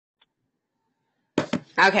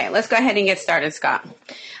Okay, let's go ahead and get started, Scott.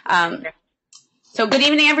 So good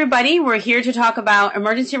evening, everybody. We're here to talk about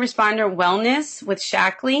emergency responder wellness with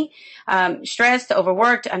Shackley, stressed,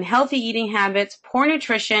 overworked, unhealthy eating habits, poor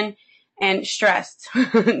nutrition, and stress.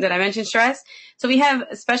 Did I mention stress? So we have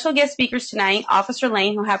special guest speakers tonight, Officer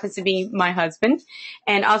Lane, who happens to be my husband,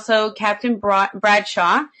 and also Captain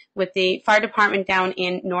Bradshaw with the fire department down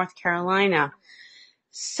in North Carolina.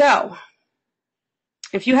 So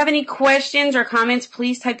if you have any questions or comments,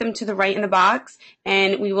 please type them to the right in the box,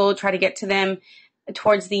 and we will try to get to them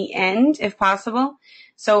towards the end if possible.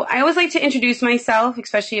 So I always like to introduce myself,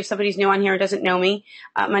 especially if somebody's new on here and doesn't know me.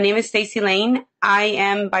 My name is Stacy Lane. I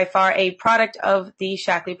am by far a product of the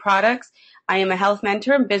Shackley products. I am a health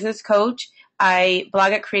mentor and business coach. I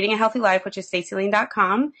blog at Creating a Healthy Life, which is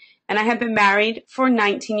stacylane.com. And I have been married for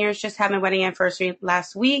 19 years, just had my wedding anniversary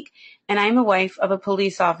last week. And I'm a wife of a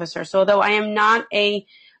police officer. So although I am not a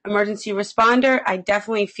emergency responder, I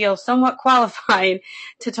definitely feel somewhat qualified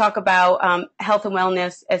to talk about health and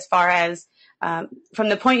wellness as far as from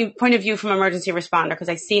the point of view from emergency responder, because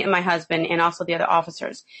I see it in my husband and also the other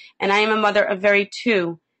officers. And I am a mother of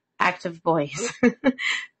two active boys.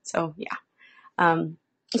 So, yeah.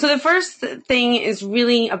 So the first thing is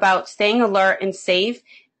really about staying alert and safe.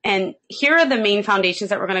 And here are the main foundations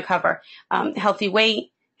that we're going to cover. Healthy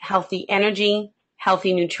weight, healthy energy,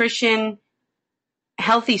 healthy nutrition,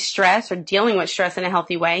 healthy stress or dealing with stress in a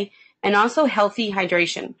healthy way, and also healthy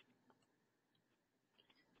hydration.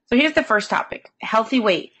 So here's the first topic, healthy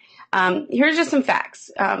weight. Here's just some facts.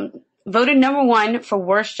 Voted number one for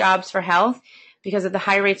worst jobs for health because of the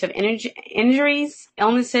high rates of injuries,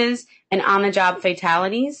 illnesses, and on-the-job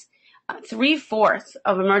fatalities. 3/4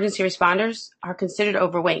 of emergency responders are considered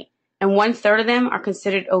overweight, and 1/3 of them are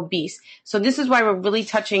considered obese. So this is why we're really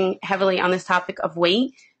touching heavily on this topic of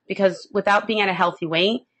weight, because without being at a healthy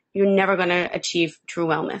weight, you're never going to achieve true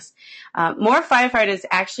wellness. More firefighters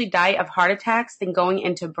actually die of heart attacks than going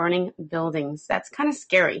into burning buildings. That's kind of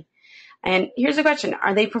scary. And here's a question.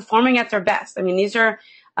 Are they performing at their best? I mean, these are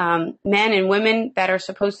men and women that are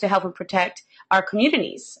supposed to help and protect our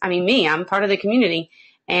communities. I mean, I'm part of the community,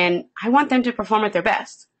 and I want them to perform at their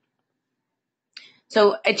best.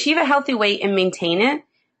 So achieve a healthy weight and maintain it.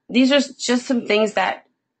 These are just some things that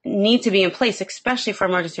need to be in place, especially for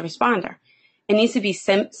emergency responder. It needs to be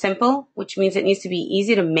simple, which means it needs to be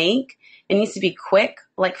easy to make. It needs to be quick,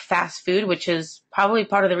 like fast food, which is probably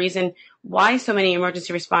part of the reason why so many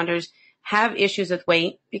emergency responders have issues with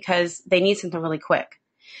weight, because they need something really quick.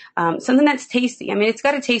 Something that's tasty. I mean, it's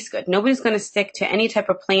got to taste good. Nobody's going to stick to any type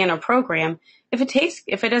of plan or program if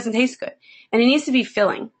it doesn't taste good. And it needs to be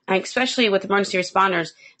filling, especially with emergency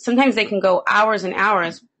responders. Sometimes they can go hours and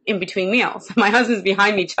hours in between meals. My husband's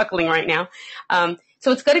behind me chuckling right now.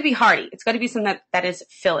 So it's got to be hearty. It's got to be something that is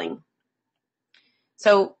filling.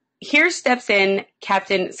 So here steps in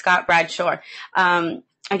Captain Scott Bradshaw.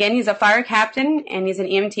 Again, he's a fire captain, and he's an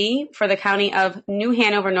EMT for the county of New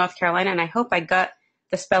Hanover, North Carolina. And I hope I got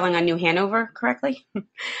the spelling on New Hanover correctly.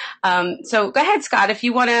 So go ahead, Scott, if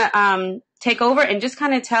you want to take over and just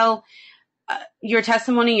kind of tell your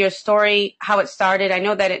testimony, your story, how it started. I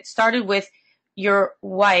know that it started with your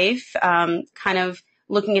wife kind of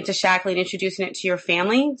looking into Shackley and introducing it to your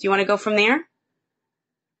family. Do you want to go from there?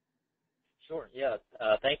 Sure, yeah.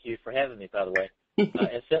 Thank you for having me, by the way.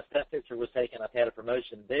 And since that picture was taken, I've had a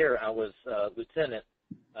promotion there. I was lieutenant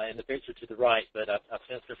in the picture to the right, but I've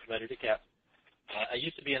since been promoted to captain. I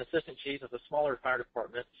used to be an assistant chief of a smaller fire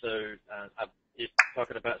department, so if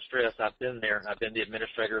talking about stress, I've been there. I've been the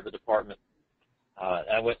administrator of the department.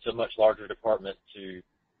 I went to a much larger department to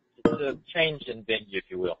change in venue, if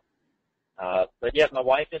you will. But yeah, my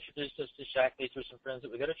wife introduced us to Shackley through some friends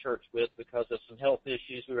that we go to church with because of some health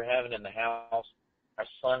issues we were having in the house. Our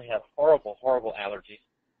son had horrible, horrible allergies.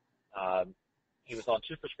 He was on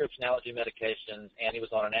 2 prescription allergy medications, and he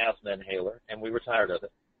was on an asthma inhaler, and we were tired of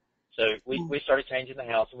it. So we started changing the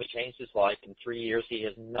house, and we changed his life. In 3 years, he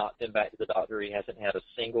has not been back to the doctor. He hasn't had a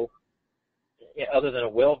single, other than a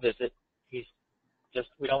well visit, we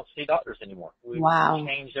don't see doctors anymore. We've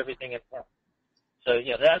changed everything at once. So,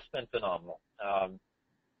 yeah, that's been phenomenal. I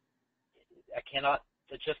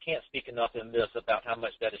just can't speak enough in this about how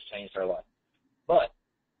much that has changed our life. But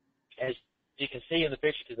as you can see in the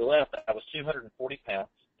picture to the left, I was 240 pounds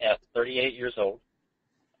at 38 years old.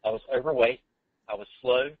 I was overweight. I was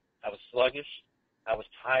slow. I was sluggish. I was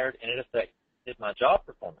tired, and it affected my job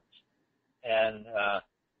performance. And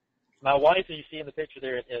my wife, who you see in the picture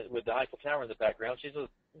there with the Eiffel Tower in the background, she's a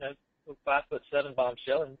 5'7"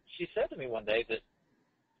 bombshell, and she said to me one day that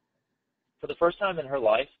for the first time in her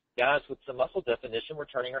life, guys with some muscle definition were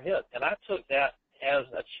turning her head. And I took that as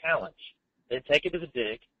a challenge didn't take it as a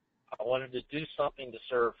dig. I wanted to do something to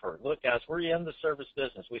serve her. Look, guys, we're in the service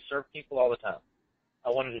business. We serve people all the time. I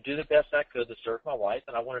wanted to do the best I could to serve my wife,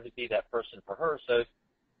 and I wanted to be that person for her. So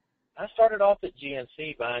I started off at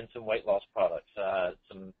GNC buying some weight loss products,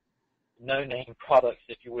 some no-name products,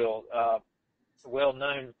 if you will,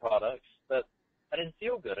 well-known products, but I didn't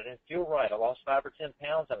feel good. I didn't feel right. I lost 5 or 10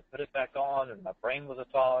 pounds. I would put it back on, and my brain was a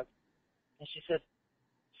fog. And she said,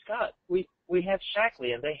 Scott, we have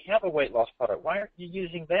Shackley, and they have a weight loss product. Why aren't you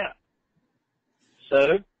using that?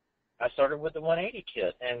 So I started with the 180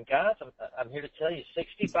 kit. And, guys, I'm here to tell you,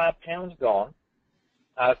 65 pounds gone.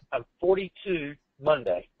 I'm 42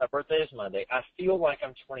 Monday. My birthday is Monday. I feel like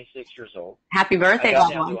I'm 26 years old. Happy birthday,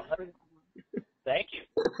 loved one. Thank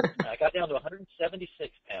you. I got down to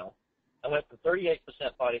 176 pounds. I went from 38%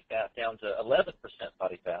 body fat down to 11%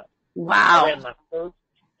 body fat. Wow.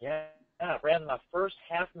 I ran my first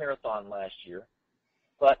half marathon last year.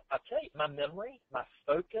 But I'll tell you, my memory, my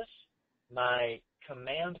focus, my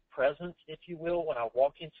command presence, if you will, when I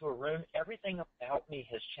walk into a room, everything about me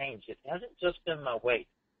has changed. It hasn't just been my weight.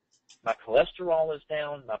 My cholesterol is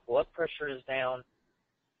down. My blood pressure is down.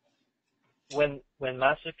 When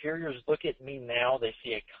my superiors look at me now, they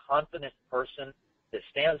see a confident person that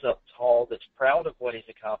stands up tall, that's proud of what he's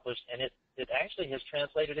accomplished, and it actually has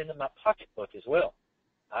translated into my pocketbook as well.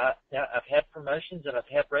 I've had promotions and I've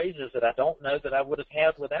had raises that I don't know that I would have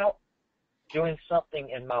had without doing something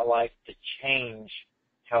in my life to change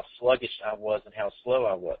how sluggish I was and how slow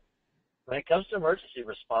I was. When it comes to emergency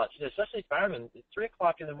response, especially firemen, at 3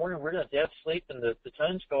 o'clock in the morning, we're in a dead sleep and the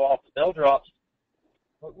tones go off, the bell drops.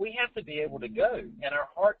 We have to be able to go, and our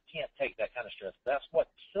heart can't take that kind of stress. That's what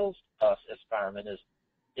kills us as firemen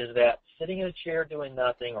is that sitting in a chair doing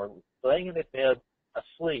nothing or laying in a bed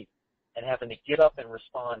asleep and having to get up and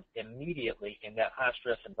respond immediately in that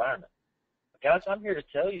high-stress environment. But guys, I'm here to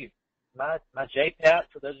tell you, my JPAT,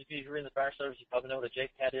 for those of you who are in the fire service, you probably know what a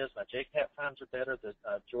JPAT is. My JPAT times are better, the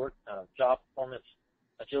job performance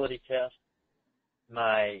agility test.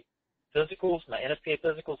 My physicals, my NFPA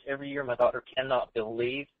physicals, every year my doctor cannot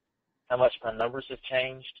believe how much my numbers have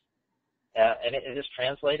changed. And it has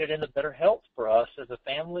translated into better health for us as a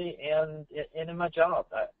family and in my job.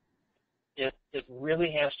 It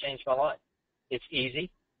really has changed my life. It's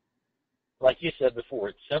easy. Like you said before,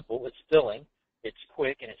 it's simple, it's filling, it's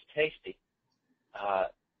quick, and it's tasty.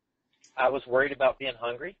 I was worried about being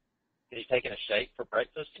hungry because you're taking a shake for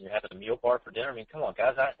breakfast and you're having a meal bar for dinner. I mean, come on,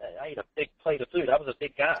 guys, I ate a big plate of food. I was a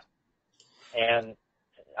big guy. And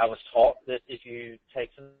I was taught that if you take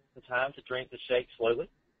some time to drink the shake slowly,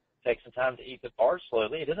 take some time to eat the bar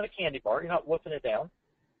slowly, it isn't a candy bar, you're not whooping it down.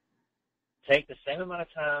 Take the same amount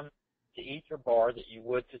of time to eat your bar that you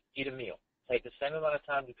would to eat a meal. Take the same amount of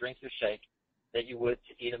time to drink your shake that you would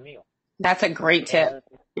to eat a meal. That's a great tip.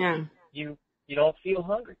 Yeah. You don't feel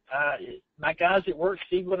hungry. My guys at work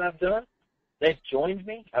see what I've done. They've joined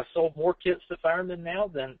me. I've sold more kits to firemen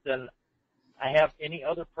now than I have any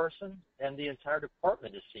other person, and the entire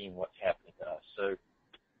department is seeing what's happening to us. So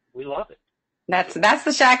we love it. That's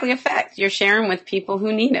the Shackley effect. You're sharing with people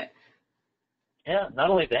who need it. Yeah, not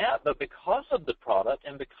only that, but because of the product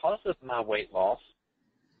and because of my weight loss,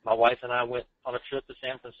 my wife and I went on a trip to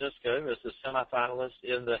San Francisco as a semifinalist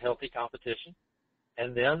in the healthy competition.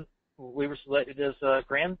 And then we were selected as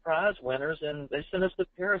grand prize winners, and they sent us to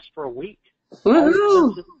Paris for a week.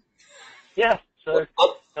 Woo-hoo. Yeah, so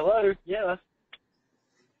hello, yeah.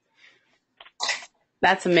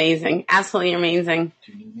 That's amazing. Absolutely amazing.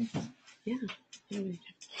 Yeah.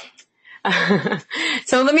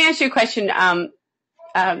 So let me ask you a question,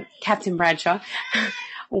 Captain Bradshaw.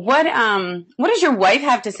 What does your wife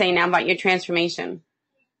have to say now about your transformation?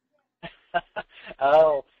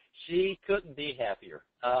 Oh, she couldn't be happier.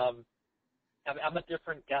 I'm a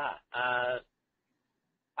different guy.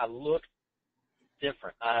 I look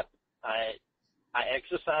different. I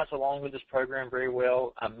exercise along with this program very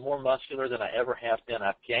well. I'm more muscular than I ever have been.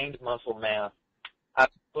 I've gained muscle mass. I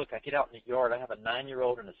get out in the yard. I have a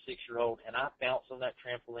 9-year-old and a 6-year-old, and I bounce on that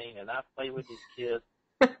trampoline, and I play with these kids.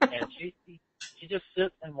 And she just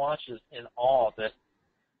sits and watches in awe that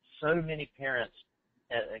so many parents,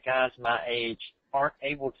 guys my age, aren't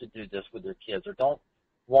able to do this with their kids or don't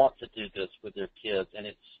want to do this with their kids. And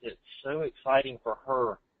it's so exciting for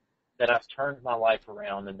her that I've turned my life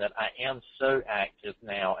around and that I am so active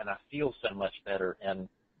now and I feel so much better. And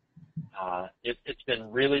it's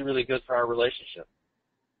been really, really good for our relationship.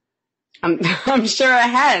 I'm sure it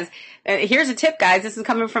has. Here's a tip, guys. This is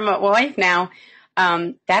coming from a wife now.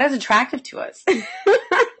 That is attractive to us.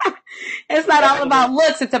 It's not all about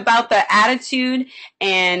looks. It's about the attitude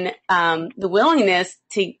and the willingness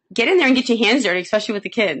to get in there and get your hands dirty, especially with the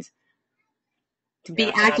kids. to be Yeah,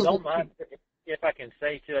 and I active. don't mind if I can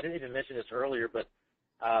say too. I didn't even mention this earlier, but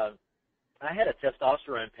uh, I had a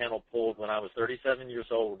testosterone panel pulled when I was 37 years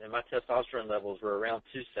old, and my testosterone levels were around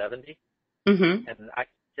 270. Mm-hmm. And I can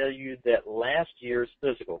tell you that last year's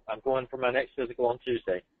physical, I'm going for my next physical on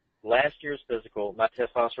Tuesday. Last year's physical, my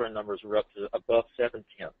testosterone numbers were up to above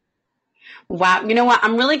 710. Wow. You know what?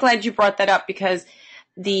 I'm really glad you brought that up because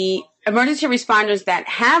the emergency responders that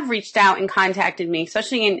have reached out and contacted me,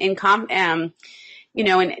 especially and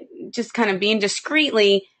just kind of being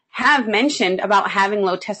discreetly, have mentioned about having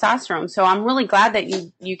low testosterone. So I'm really glad that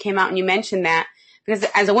you came out and you mentioned that, because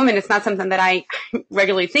as a woman, it's not something that I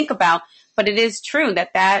regularly think about, but it is true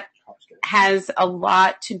that has a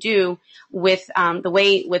lot to do with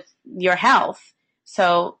with your health.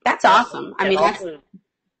 So that's Yeah, awesome. I and mean, that's also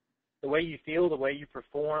the way you feel, the way you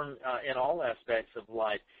perform in all aspects of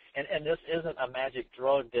life. And this isn't a magic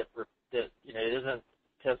drug that it isn't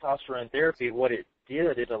testosterone therapy. What it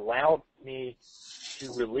did, it allowed me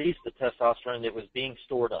to release the testosterone that was being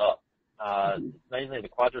stored up, mainly the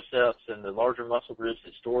quadriceps and the larger muscle groups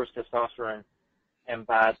that stores testosterone. And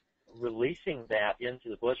by releasing that into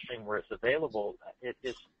the bloodstream where it's available, it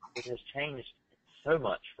has changed so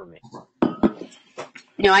much for me.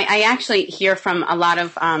 I actually hear from a lot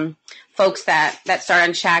of folks that start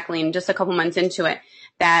on shackling just a couple months into it,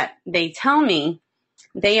 that they tell me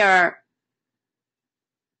they are,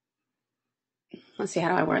 let's see, how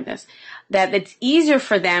do I word this? That it's easier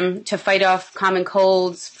for them to fight off common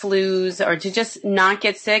colds, flus, or to just not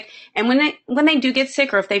get sick. And when they do get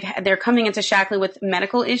sick, or if they're coming into shackling with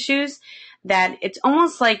medical issues, that it's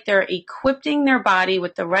almost like they're equipping their body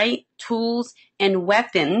with the right tools and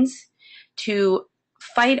weapons to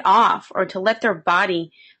fight off, or to let their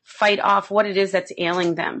body fight off what it is that's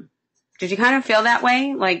ailing them. Did you kind of feel that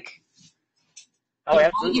way? Like, Oh,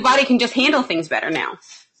 absolutely. your body can just handle things better now.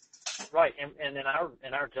 Right, and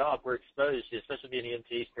in our job, we're exposed, especially being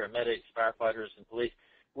EMTs, paramedics, firefighters, and police.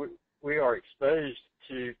 We are exposed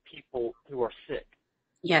to people who are sick.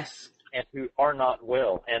 Yes. And who are not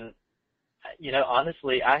well. And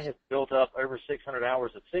honestly, I have built up over 600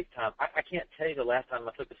 hours of sick time. I can't tell you the last time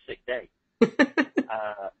I took a sick day.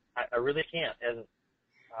 I really can't. And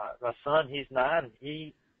my son, he's 9.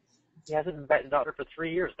 He hasn't been back to the doctor for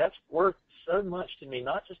 3 years. That's worth so much to me,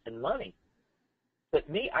 not just in money. But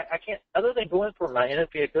me, I can't, other than going for my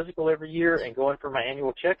NFPA physical every year and going for my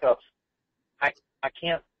annual checkups, I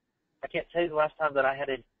can't tell you the last time that I had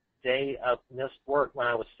a day of missed work when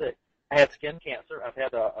I was sick. I had skin cancer. I've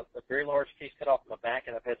had a very large piece cut off my back,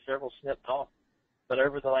 and I've had several snipped off. But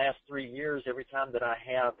over the last 3 years, every time that I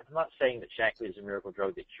have, I'm not saying that Shaklee is a miracle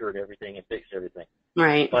drug that cured everything and fixed everything.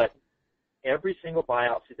 Right. But every single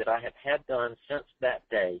biopsy that I have had done since that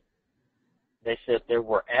day, they said there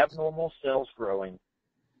were abnormal cells growing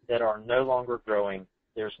that are no longer growing.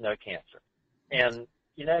 There's no cancer. And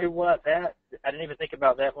you know what? I didn't even think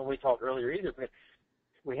about that when we talked earlier either. But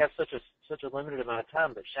we have such a limited amount of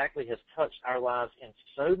time. But Shaklee has touched our lives in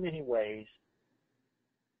so many ways.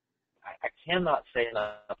 I cannot say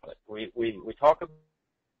enough of it. We talk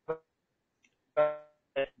about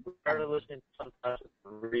it. We started listening sometimes with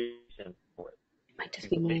the reason for it. Might just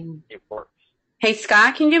be mine. It works. Hey,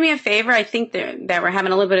 Scott, can you do me a favor? I think that we're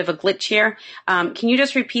having a little bit of a glitch here. Can you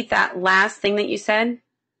just repeat that last thing that you said?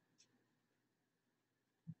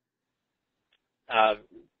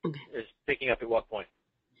 Is picking up at what point?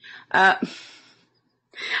 I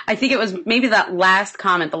think it was maybe that last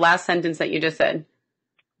comment, the last sentence that you just said.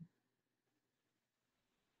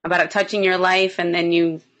 About it touching your life, and then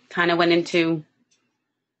you kind of went into,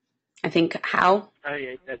 I think, how? Oh,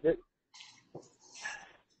 yeah, that's it.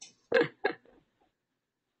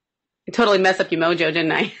 I totally messed up your mojo,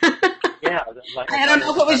 didn't I? Yeah. I don't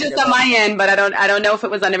know if it was just on my end, but I don't know if it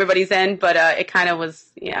was on everybody's end, but it kind of was,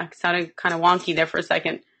 it sounded kind of wonky there for a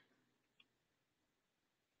second.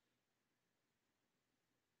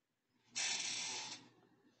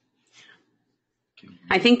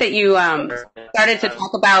 I think that you started to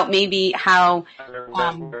talk about maybe how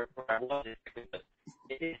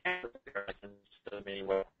it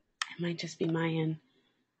might just be my end.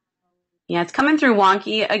 Yeah, it's coming through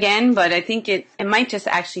wonky again, but I think it might just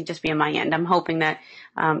actually just be on my end. I'm hoping that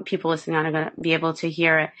people listening on are going to be able to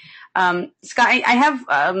hear it. Scott, I have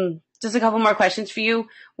just a couple more questions for you.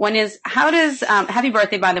 One is, how does happy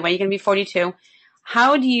birthday, by the way, you're going to be 42.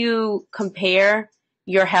 How do you compare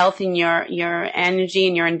your health and your energy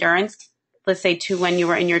and your endurance, let's say, to when you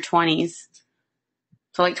were in your 20s?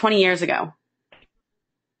 So like 20 years ago.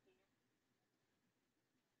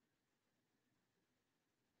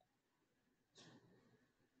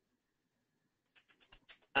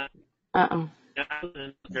 Uh-oh. I was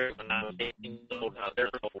in the military when I was 18 years old. There,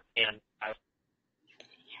 and I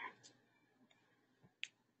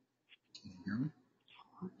are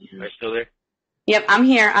you still there? Yep, I'm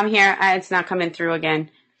here. I'm here. It's not coming through again.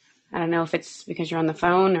 I don't know if it's because you're on the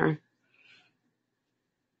phone or.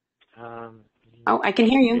 Um, Oh, I can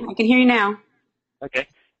hear you. I can hear you now. okay.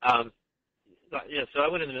 Yeah, so I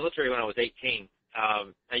went in the military when I was 18.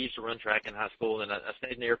 I used to run track in high school, and I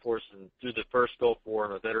stayed in the Air Force and through the first Gulf War.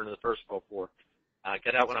 I'm a veteran of the first Gulf War. I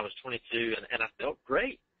got out when I was 22, and I felt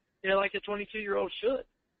great, like a 22-year-old should.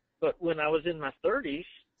 But when I was in my 30s,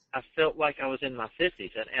 I felt like I was in my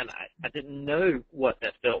 50s, and I didn't know what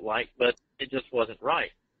that felt like, but it just wasn't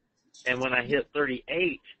right. And when I hit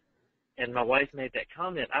 38, and my wife made that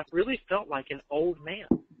comment, I really felt like an old man.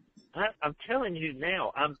 I'm telling you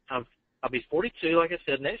now, I'll be 42, like I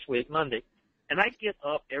said, next week, Monday, and I get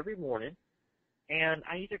up every morning, and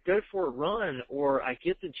I either go for a run or I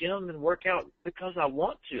get to the gym and work out because I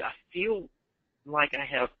want to. I feel like I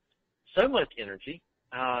have so much energy.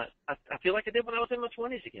 I feel like I did when I was in my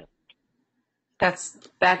 20s again. That's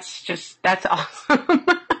awesome.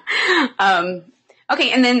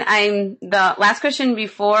 Okay, and then the last question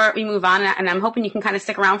before we move on, and I'm hoping you can kind of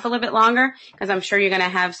stick around for a little bit longer because I'm sure you're going to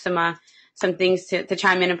have some things to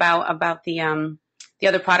chime in about the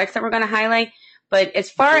other products that we're going to highlight. But as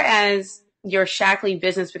far as your Shackley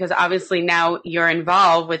business, because obviously now you're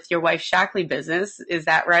involved with your wife's Shackley business, is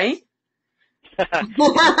that right?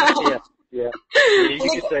 Yeah, you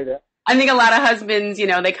can say that. I think a lot of husbands,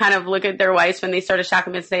 they kind of look at their wives when they start a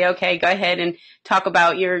Shackley and say, okay, go ahead and talk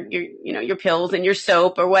about your pills and your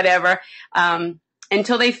soap or whatever,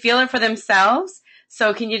 until they feel it for themselves.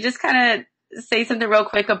 So can you just kind of say something real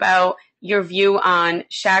quick about your view on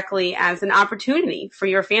Shackley as an opportunity for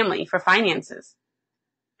your family, for finances?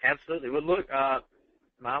 Absolutely. Well, look,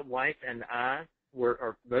 my wife and I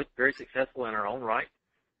are both very successful in our own right.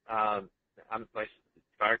 I'm a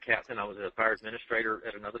fire captain. I was a fire administrator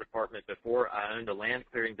at another department before. I owned a land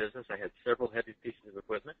clearing business. I had several heavy pieces of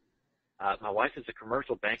equipment. My wife is a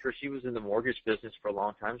commercial banker. She was in the mortgage business for a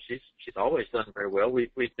long time. She's always done very well.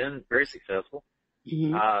 We've been very successful.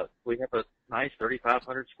 Mm-hmm. We have a nice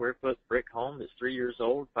 3,500 square foot brick home that's 3 years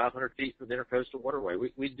old, 500 feet from the intercoastal waterway.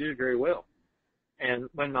 We do very well.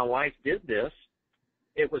 And when my wife did this,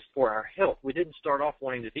 it was for our health. We didn't start off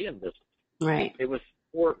wanting to be in business. Right. It was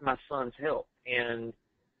for my son's health. And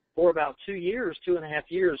for about 2.5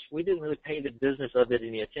 years, we didn't really pay the business of it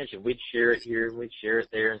any attention. We'd share it here and we'd share it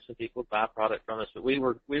there, and some people would buy product from us, but we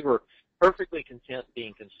were perfectly content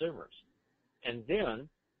being consumers. And then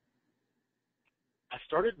I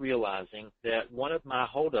started realizing that one of my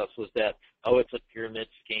holdups was that, it's a pyramid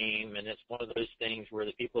scheme, and it's one of those things where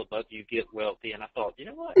the people above you get wealthy. And I thought, you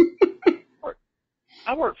know what?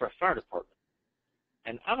 I work for a fire department,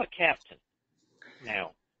 and I'm a captain.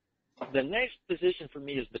 Now, the next position for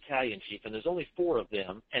me is battalion chief, and there's only 4 of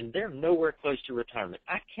them, and they're nowhere close to retirement.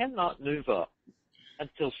 I cannot move up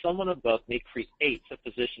until someone above me creates a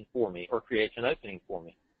position for me or creates an opening for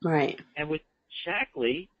me. Right. And with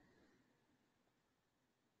Shackley,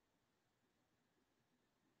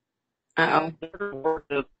 before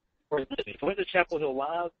I went to Chapel Hill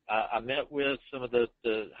Live, I met with some of the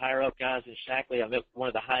higher up guys in Shackley. I met one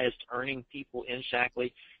of the highest earning people in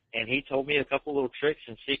Shackley, and he told me a couple little tricks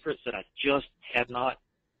and secrets that I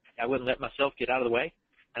wouldn't let myself get out of the way.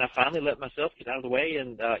 And I finally let myself get out of the way,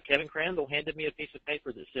 and Kevin Crandall handed me a piece of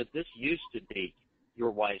paper that said, this used to be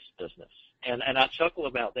your wife's business. And I chuckle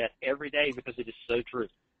about that every day because it is so true.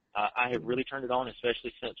 I have really turned it on,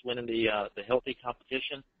 especially since winning the healthy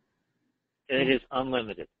competition. It is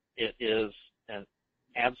unlimited. It is an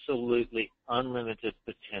absolutely unlimited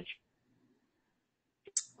potential.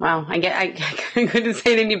 Wow, I couldn't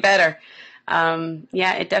say it any better.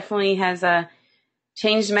 It definitely has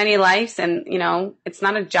changed many lives, and it's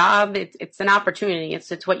not a job; it's an opportunity.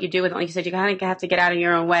 It's what you do with it. Like you said, you kind of have to get out of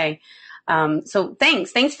your own way. So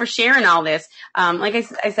thanks for sharing all this. Like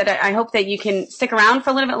I said, I hope that you can stick around for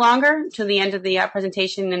a little bit longer to the end of the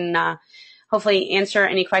presentation and hopefully answer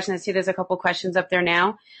any questions. I see there's a couple questions up there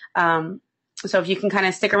now. So if you can kind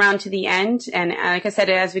of stick around to the end, and like I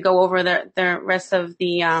said, as we go over the rest of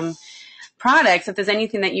the products, if there's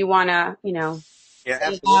anything that you want to,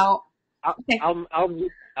 say about. Okay.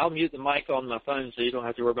 I'll mute the mic on my phone so you don't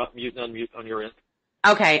have to worry about mute and unmute on your end.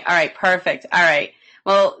 Okay. All right. Perfect. All right.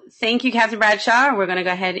 Well, thank you, Captain Bradshaw. We're going to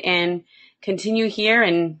go ahead and continue here.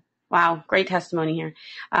 And wow, great testimony here.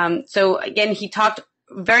 So again, he talked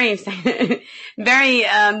very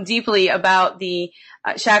deeply about the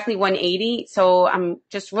Shackley 180. So I'm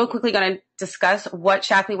just real quickly going to discuss what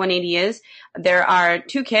Shackley 180 is. There are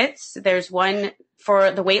 2 kits. There's one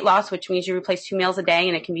for the weight loss, which means you replace 2 meals a day,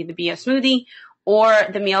 and it can either be a smoothie or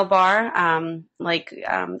the meal bar,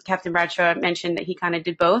 Captain Bradshaw mentioned that he kind of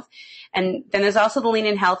did both. And then there's also the lean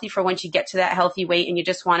and healthy for once you get to that healthy weight and you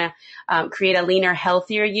just want to create a leaner,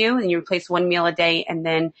 healthier you, and you replace 1 meal a day. And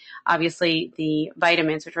then obviously the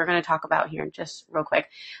vitamins, which we're going to talk about here in just real quick.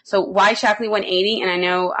 So why Shaklee 180? And I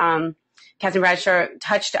know Captain Bradshaw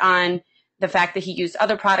touched on the fact that he used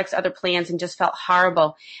other products, other plans, and just felt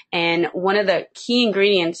horrible. And one of the key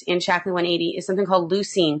ingredients in Shaklee 180 is something called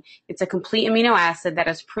leucine. It's a complete amino acid that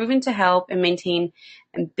is proven to help and maintain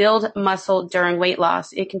and build muscle during weight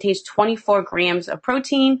loss. It contains 24 grams of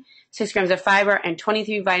protein, 6 grams of fiber, and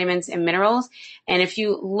 23 vitamins and minerals. And if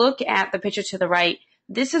you look at the picture to the right,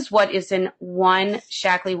 this is what is in one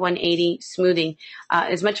Shaklee 180 smoothie.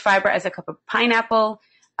 As much fiber as a cup of pineapple,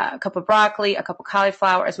 a cup of broccoli, a cup of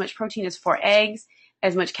cauliflower, as much protein as 4 eggs,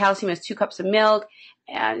 as much calcium as 2 cups of milk,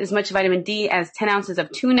 as much vitamin D as 10 ounces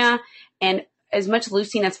of tuna, and as much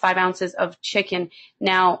leucine as 5 ounces of chicken.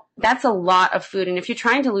 Now, that's a lot of food. And if you're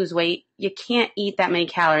trying to lose weight, you can't eat that many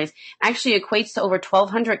calories. Actually, it equates to over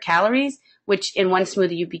 1,200 calories, which in one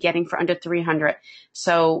smoothie you'd be getting for under 300.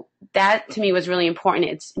 So that to me was really important.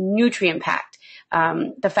 It's nutrient packed.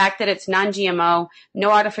 The fact that it's non-GMO,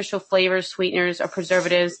 no artificial flavors, sweeteners, or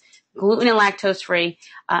preservatives, gluten and lactose free,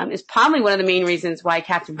 is probably one of the main reasons why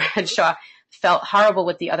Captain Bradshaw felt horrible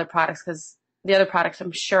with the other products, because the other products,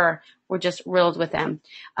 I'm sure, were just riddled with them.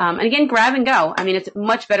 And again, grab and go. I mean, it's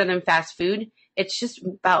much better than fast food. It's just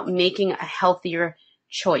about making a healthier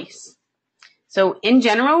choice. So in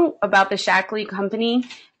general, about the Shaklee company,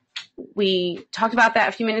 we talked about that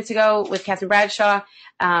a few minutes ago with Captain Bradshaw.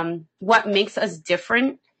 What makes us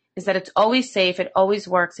different is that it's always safe, it always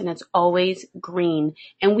works, and it's always green.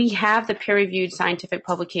 And we have the peer-reviewed scientific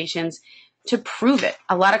publications to prove it.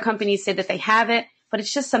 A lot of companies say that they have it, but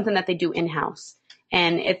it's just something that they do in-house.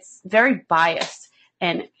 And it's very biased.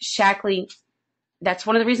 And Shaklee, that's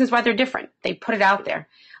one of the reasons why they're different. They put it out there.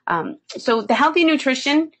 So the healthy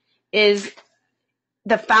nutrition is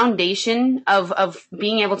the foundation of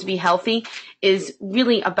being able to be healthy, is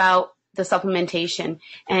really about the supplementation.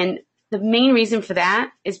 And the main reason for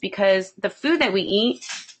that is because the food that we eat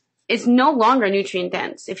is no longer nutrient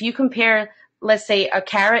dense. If you compare, let's say, a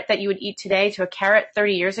carrot that you would eat today to a carrot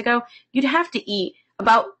 30 years ago, you'd have to eat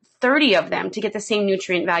about 30 of them to get the same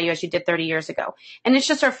nutrient value as you did 30 years ago. And it's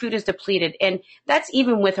just our food is depleted. And that's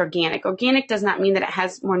even with organic. Organic does not mean that it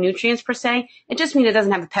has more nutrients per se. It just means it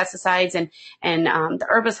doesn't have the pesticides and the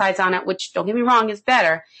herbicides on it, which, don't get me wrong, is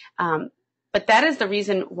better. But that is the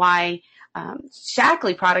reason why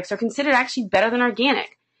Shaklee products are considered actually better than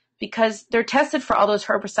organic, because they're tested for all those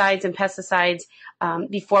herbicides and pesticides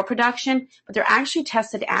before production, but they're actually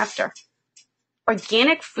tested after.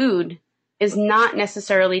 Organic food is not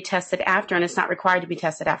necessarily tested after, and it's not required to be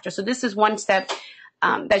tested after. So this is one step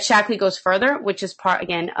that Shaklee goes further, which is part,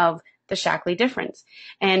 again, of the Shaklee difference.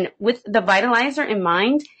 And with the Vitalizer in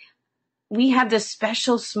mind, we have this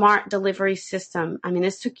special smart delivery system. I mean,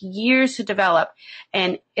 this took years to develop,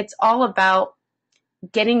 and it's all about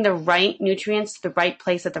getting the right nutrients to the right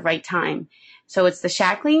place at the right time. So it's the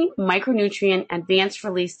Shaklee micronutrient advanced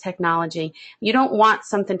release technology. You don't want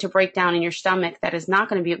something to break down in your stomach that is not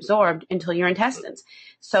going to be absorbed until your intestines.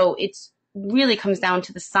 So it's really comes down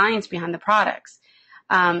to the science behind the products.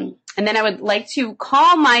 And then I would like to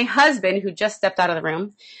call my husband, who just stepped out of the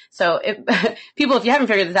room. So people, if you haven't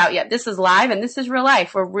figured this out yet, this is live and this is real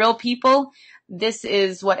life. We're real people. This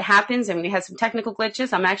is what happens. And we had some technical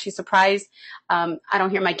glitches. I'm actually surprised I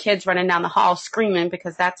don't hear my kids running down the hall screaming,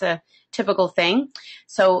 because that's a typical thing.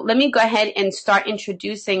 So let me go ahead and start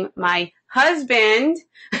introducing my husband.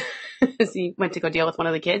 He went to go deal with one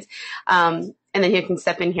of the kids. And then he can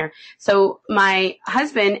step in here. So my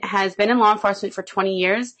husband has been in law enforcement for 20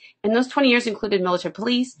 years. And those 20 years included military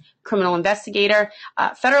police, criminal investigator,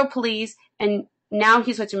 federal police, and now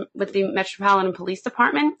he's with the Metropolitan Police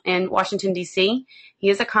Department in Washington, D.C. He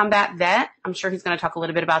is a combat vet. I'm sure he's going to talk a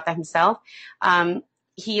little bit about that himself.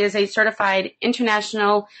 He is a certified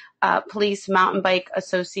international police mountain bike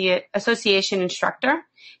association instructor.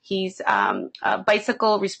 He's a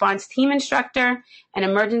bicycle response team instructor, an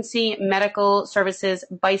emergency medical services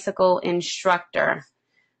bicycle instructor.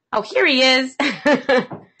 Oh, here he is.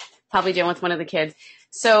 Probably dealing with one of the kids.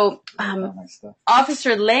 So,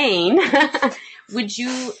 Officer Lane, would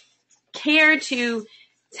you care to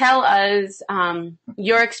tell us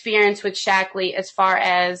your experience with Shaklee as far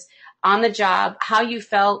as on the job, how you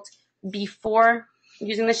felt before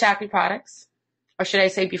using the Shaklee products, or should I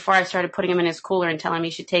say before I started putting him in his cooler and telling him he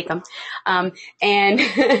should take them, and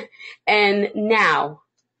and now?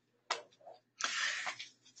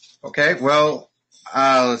 Okay, well,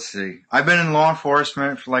 Let's see. I've been in law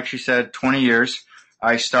enforcement for, like she said, 20 years.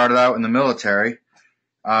 I started out in the military.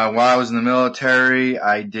 While I was in the military,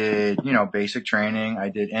 I did, basic training. I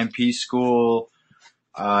did MP school.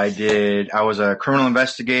 I was a criminal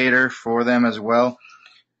investigator for them as well.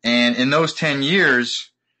 And in those 10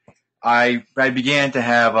 years, I began to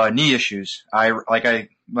have knee issues.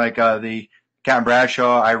 The Captain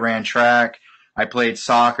Bradshaw, I ran track. I played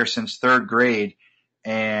soccer since third grade,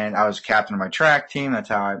 and I was captain of my track team. That's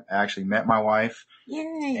how I actually met my wife.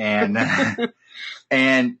 Yay! And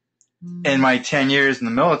and in my 10 years in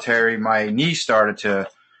the military, my knee started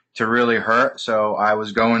to really hurt. So I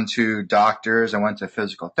was going to doctors. I went to a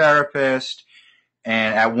physical therapist,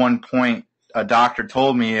 and at one point, a doctor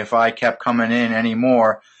told me if I kept coming in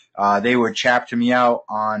anymore, they would chapter me out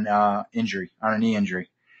on a knee injury.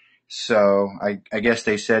 So I guess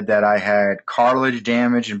they said that I had cartilage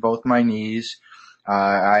damage in both my knees.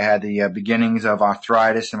 I had the beginnings of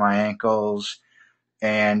arthritis in my ankles,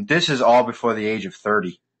 and this is all before the age of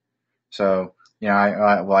 30. So,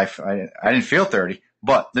 I didn't feel 30,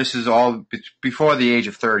 but this is all before the age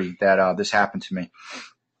of 30 that this happened to me.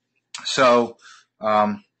 So,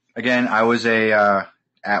 again, I was while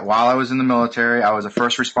I was in the military, I was a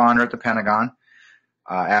first responder at the Pentagon.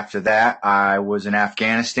 After that, I was in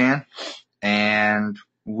Afghanistan, and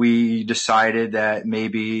we decided that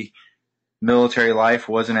maybe military life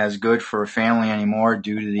wasn't as good for a family anymore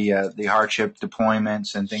due to the hardship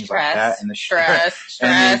deployments and things like that, and the stress,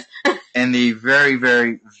 and the very,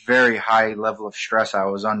 very, very high level of stress I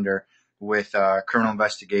was under with criminal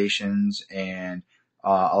investigations and a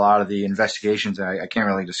lot of the investigations I can't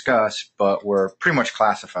really discuss, but were pretty much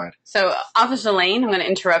classified. So, Officer Lane, I'm going to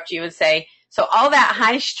interrupt you and say, so all that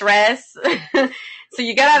high stress, so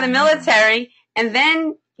you got out of the military, and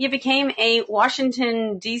then you became a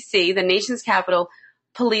Washington, D.C., the nation's capital,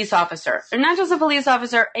 police officer. Or not just a police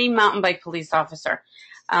officer, a mountain bike police officer.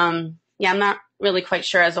 I'm not really quite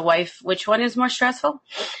sure as a wife which one is more stressful.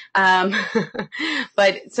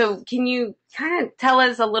 But so can you kind of tell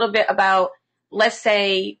us a little bit about, let's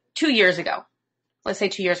say 2 years ago. I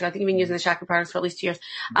think you've been using the shotgun products for at least 2 years.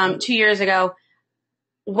 2 years ago,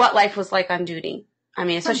 what life was like on duty. I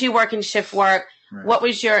mean, especially working shift work. Right. What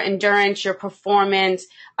was your endurance, your performance,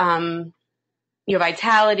 your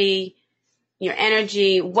vitality, your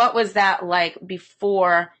energy? What was that like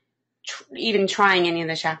before even trying any of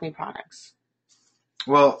the Shaklee products?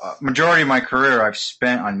 Well, majority of my career I've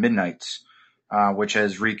spent on midnights, which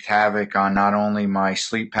has wreaked havoc on not only my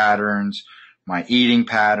sleep patterns, my eating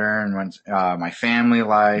pattern, my family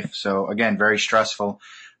life. So again, very stressful.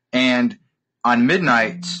 And on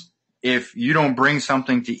midnights, if you don't bring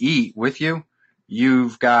something to eat with you,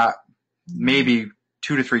 you've got maybe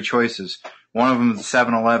 2 to 3 choices. One of them is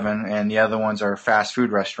 7-Eleven, and the other ones are fast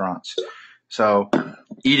food restaurants. So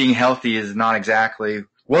eating healthy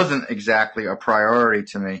wasn't exactly a priority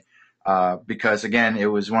to me, because again, it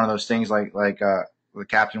was one of those things like the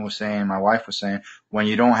captain was saying, my wife was saying, when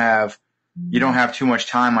you don't have too much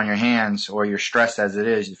time on your hands or you're stressed as it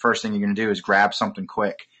is, the first thing you're going to do is grab something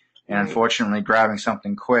quick. And unfortunately, grabbing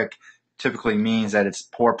something quick typically means that it's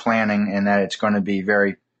poor planning and that it's going to be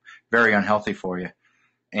very, very unhealthy for you.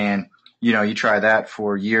 And, you try that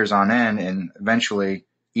for years on end, and eventually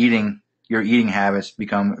your eating habits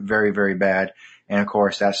become very, very bad. And of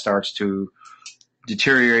course, that starts to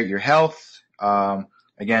deteriorate your health.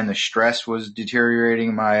 Again, the stress was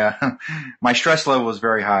deteriorating. My stress level was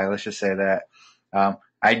very high. Let's just say that. I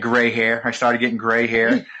had gray hair. I started getting gray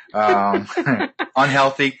hair.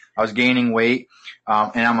 Unhealthy. I was gaining weight.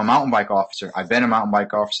 And I'm a mountain bike officer. I've been a mountain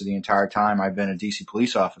bike officer the entire time I've been a DC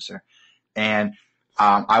police officer. And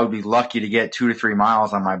I would be lucky to get 2 to 3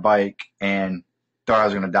 miles on my bike and thought I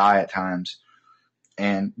was going to die at times.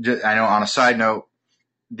 And I know, on a side note,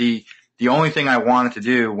 the only thing I wanted to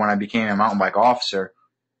do when I became a mountain bike officer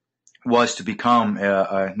was to become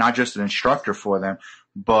not just an instructor for them,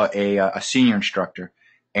 but a senior instructor.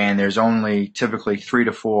 And there's only typically 3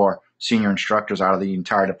 to 4 senior instructors out of the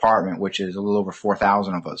entire department, which is a little over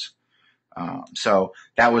 4,000 of us. So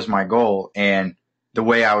that was my goal. And the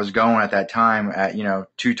way I was going at that time at,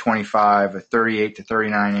 225, a 38 to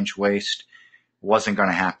 39 inch waist wasn't going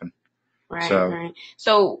to happen. Right.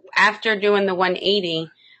 So after doing the 180,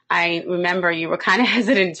 I remember you were kind of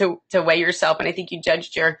hesitant to weigh yourself. And I think you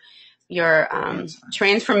judged your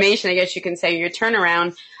transformation, I guess you can say, your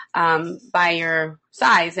turnaround, by your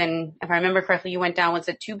size. And if I remember correctly, you went down, was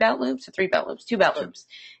it 2 belt loops or 3 belt loops? 2 belt loops.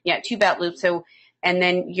 Yeah, 2 belt loops. So, and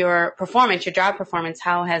then your job performance,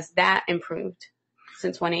 how has that improved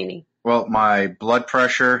since 180? Well, my blood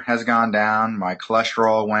pressure has gone down. My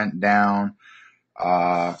cholesterol went down.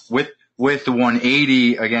 With with the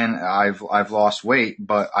 180, again, I've lost weight,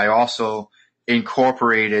 but I also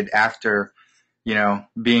incorporated after,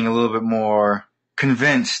 being a little bit more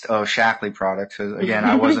convinced of Shackley products. Again,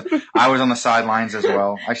 I was on the sidelines as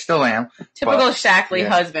well. I still am. Typical Shackley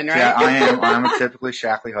husband, right? Yeah, I am. I'm a typically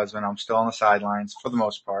Shackley husband. I'm still on the sidelines for the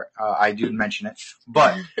most part. I do mention it,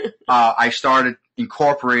 but I started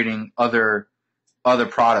incorporating other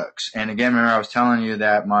products. And again, remember I was telling you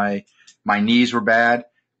that my knees were bad.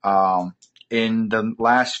 In the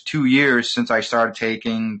last 2 years since I started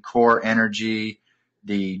taking Core Energy,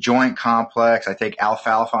 the joint complex, I take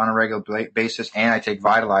alfalfa on a regular basis, and I take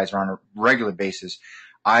Vitalizer on a regular basis.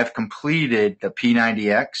 I've completed the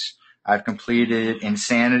P90X. I've completed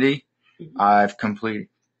Insanity. I've completed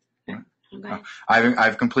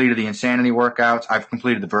I've completed the Insanity workouts. I've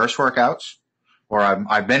completed the burst workouts, or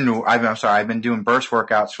I've been doing burst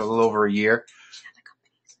workouts for a little over a year.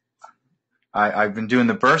 I've been doing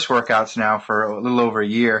the burst workouts now for a little over a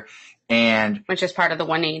year, and which is part of the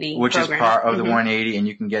 180 which program. Is part of the 180, and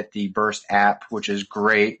you can get the Burst app, which is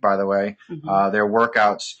great, by the way. Their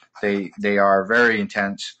workouts, they are very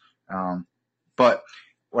intense. But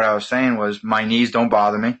what I was saying was my knees don't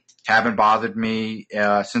bother me. Haven't bothered me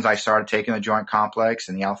since I started taking the joint complex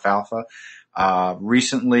and the alfalfa.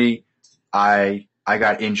 Recently, I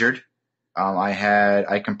got injured.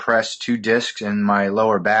 I compressed 2 discs in my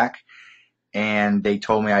lower back, and they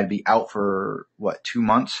told me I'd be out for 2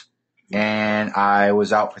 months, and I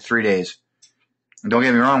was out for 3 days. And don't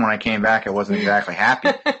get me wrong, when I came back, I wasn't exactly happy,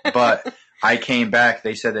 but I came back.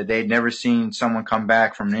 They said that they'd never seen someone come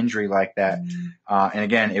back from an injury like that. And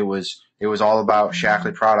again, it was all about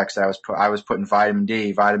Shackley products that I was putting vitamin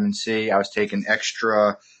D, vitamin C. I was taking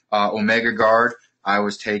extra Omega Guard. I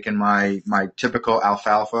was taking my typical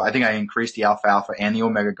alfalfa. I think I increased the alfalfa and the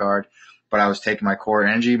Omega Guard, but I was taking my Core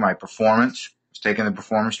Energy, my performance. I was taking the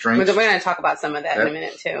performance drinks. We're going to talk about some of that in a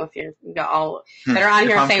minute too. If you got all that are on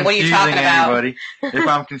here saying, "What are you talking about?" If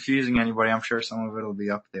I'm confusing anybody, I'm sure some of it will be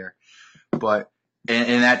up there. But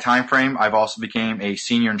in that time frame, I've also became a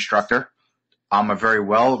senior instructor. I'm a very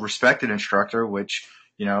well respected instructor, which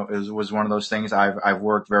was one of those things I've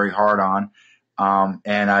worked very hard on.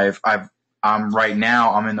 And I'm right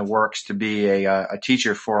now I'm in the works to be a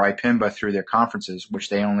teacher for IPIMBA through their conferences, which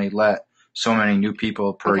they only let so many new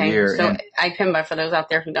people per year. So IPIMBA, for those out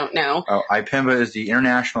there who don't know. IPIMBA is the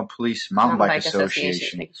International Police Mountain Bike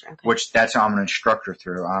Association, which that's how I'm an instructor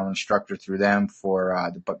through. I'm an instructor through them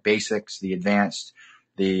for the basics, the advanced,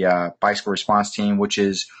 the bicycle response team, which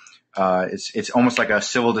is it's almost like a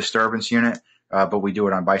civil disturbance unit, but we do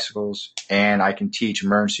it on bicycles. And I can teach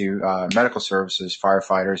emergency medical services,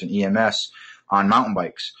 firefighters, and EMS on mountain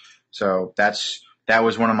bikes. So that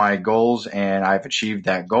was one of my goals, and I've achieved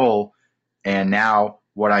that goal. And now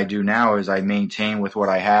what I do now is I maintain with what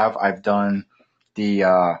I have. I've done the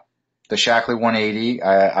Shackley 180.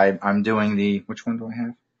 I'm doing which one do I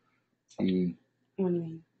have? What do you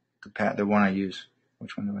mean? The one I use.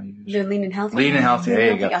 Which one do I use? The Lean and Healthy. Lean and Healthy.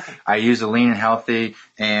 There you go. Okay. I use the Lean and Healthy,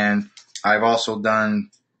 and I've also done.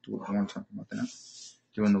 Do I want to talk about that?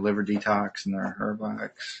 Doing the liver detox and the Herblax.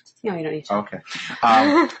 No, you don't need to. Okay.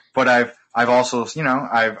 But I've also,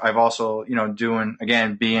 I've also, doing,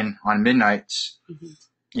 again, being on midnights,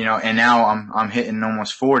 and now I'm hitting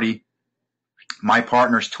almost 40. My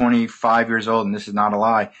partner's 25 years old, and this is not a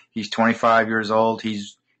lie. He's 25 years old.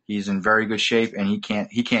 He's in very good shape, and he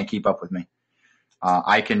can't keep up with me.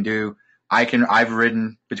 I've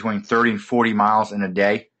ridden between 30 and 40 miles in a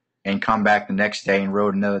day and come back the next day and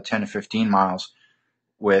rode another 10 to 15 miles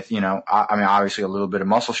with, obviously a little bit of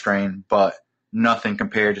muscle strain, but nothing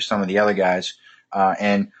compared to some of the other guys.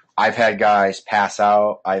 And I've had guys pass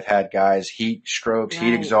out. I've had guys heat strokes,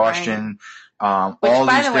 heat exhaustion, Which, all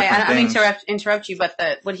by these the way, different I don't mean things. to interrupt you, but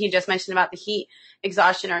what he just mentioned about the heat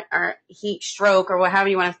exhaustion or heat stroke or however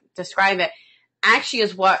you want to describe it actually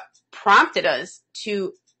is what prompted us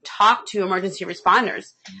to talk to emergency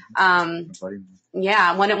responders.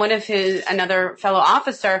 One of another fellow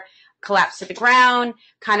officer collapsed to the ground,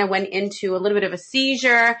 kind of went into a little bit of a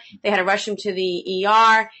seizure. They had to rush him to the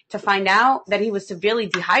ER to find out that he was severely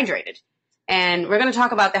dehydrated. And we're going to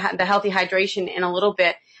talk about the healthy hydration in a little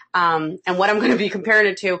bit. And what I'm going to be comparing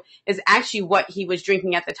it to is actually what he was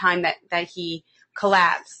drinking at the time that he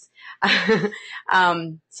collapsed.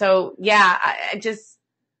 So yeah,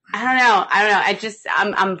 I don't know.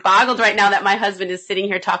 I'm boggled right now that my husband is sitting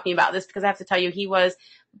here talking about this, because I have to tell you, he was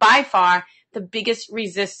by far the biggest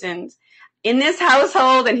resistance in this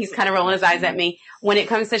household. And he's kind of rolling his eyes at me when it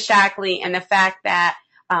comes to Shackley and the fact that,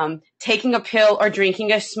 taking a pill or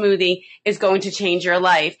drinking a smoothie is going to change your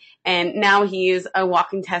life. And now he is a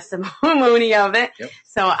walking testimony of it. Yep.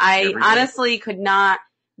 So I honestly could not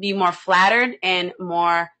be more flattered and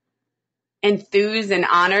more enthused and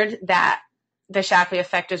honored that the Shackley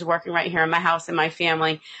effect is working right here in my house and my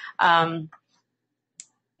family.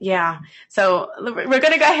 Yeah. So we're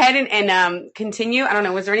going to go ahead and continue. I don't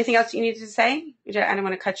know. Was there anything else you needed to say? I didn't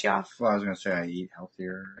want to cut you off. Well, I was going to say I eat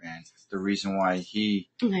healthier, and the reason why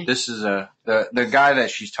this is the guy that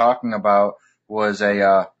she's talking about was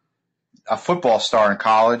a football star in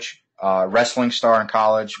college, wrestling star in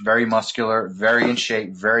college, very muscular, very in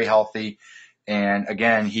shape, very healthy. And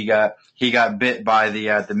again, he got bit by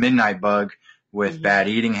the midnight bug with bad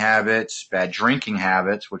eating habits, bad drinking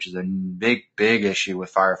habits, which is a big issue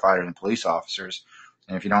with firefighters and police officers.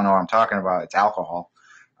 And if you don't know what I'm talking about, it's alcohol.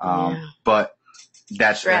 But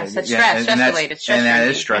that's stress. That's stress related. And that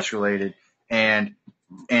is stress related. And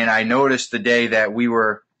I noticed the day we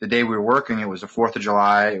were working, it was the 4th of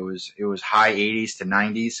July. It was high 80s to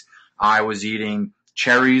 90s. I was eating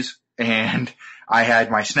cherries, and I had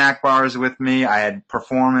my snack bars with me. I had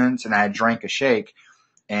Performance, and I had drank a shake.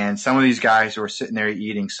 And some of these guys were sitting there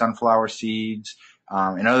eating sunflower seeds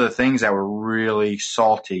and other things that were really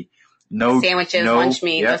salty. Sandwiches, lunch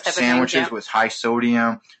meat, those type of sandwiches things, with high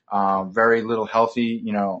sodium, very little healthy,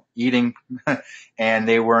 eating, and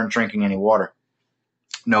they weren't drinking any water.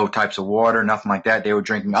 No types of water, nothing like that. They were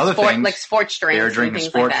drinking other things. Like sports drinks. They were drinking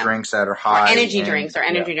sports drinks that are high. Or energy drinks to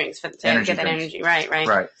get that energy. Right.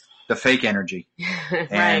 Right. The fake energy.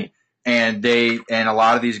 Right. And a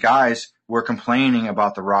lot of these guys were complaining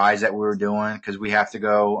about the rides that we were doing, because we have to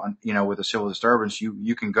go, with a civil disturbance,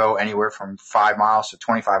 you can go anywhere from 5 miles to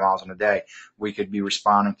 25 miles in a day. We could be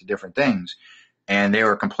responding to different things. And they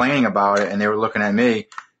were complaining about it, and they were looking at me,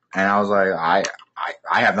 and I was like,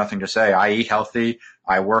 I have nothing to say. I eat healthy.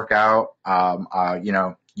 I work out.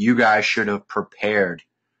 You guys should have prepared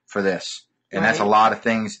for this. And that's a lot of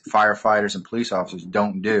things firefighters and police officers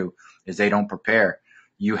don't do, is they don't prepare.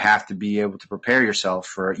 You have to be able to prepare yourself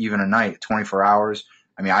for even a night, 24 hours.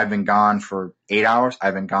 I mean, I've been gone for 8 hours.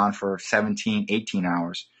 I've been gone for 17, 18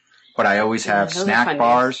 hours. But I always have snack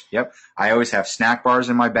bars. Yep. I always have snack bars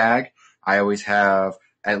in my bag. I always have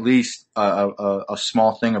at least a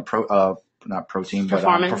small thing of not protein, but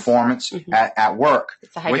performance at work.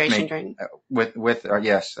 It's a hydration drink.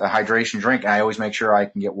 Yes, a hydration drink. And I always make sure I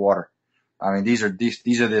can get water. I mean, these are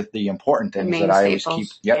the important things that I always keep.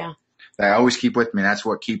 Yep. Yeah. That I always keep with me. That's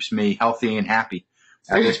what keeps me healthy and happy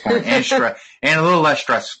at this point, and a little less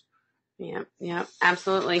stress. Yeah,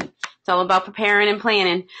 absolutely. It's all about preparing and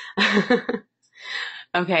planning.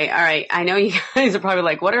 Okay, all right. I know you guys are probably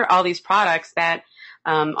like, what are all these products that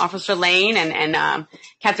Officer Lane and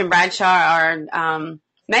Captain Bradshaw are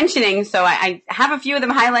mentioning? So I have a few of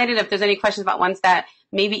them highlighted. If there's any questions about ones that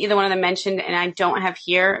maybe either one of them mentioned and I don't have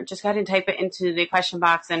here, just go ahead and type it into the question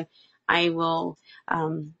box, and I will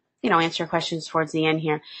answer your questions towards the end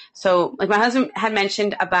here. So like my husband had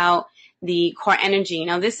mentioned about the core energy.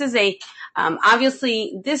 Now this is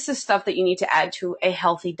obviously this is stuff that you need to add to a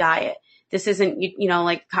healthy diet. This isn't,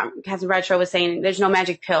 like Captain Bradshaw was saying, there's no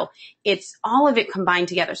magic pill. It's all of it combined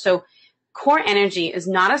together. So core energy is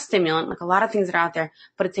not a stimulant like a lot of things that are out there,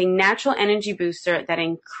 but it's a natural energy booster that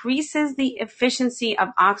increases the efficiency of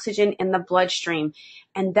oxygen in the bloodstream.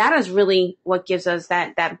 And that is really what gives us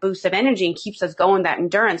that boost of energy and keeps us going, that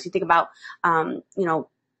endurance. You think about,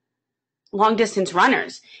 long distance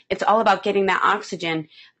runners. It's all about getting that oxygen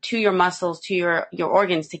to your muscles, to your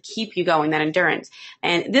organs to keep you going, that endurance.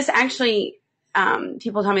 And this actually,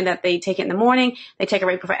 people tell me that they take it in the morning, they take it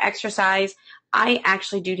right before exercise. I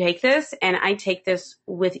actually do take this, and I take this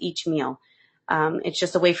with each meal. It's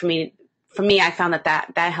just a way for me, I found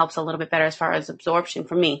that helps a little bit better as far as absorption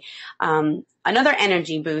for me. Another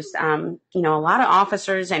energy boost, a lot of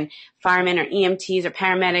officers and firemen or EMTs or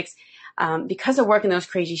paramedics, because of working those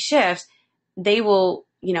crazy shifts, they will,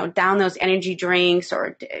 down those energy drinks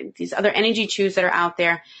or these other energy chews that are out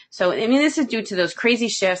there. So, this is due to those crazy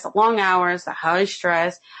shifts, the long hours, the high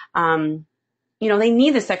stress. They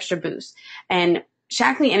need this extra boost. And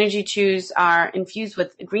Shackley energy chews are infused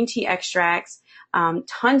with green tea extracts,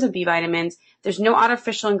 tons of B vitamins. There's no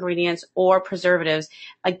artificial ingredients or preservatives.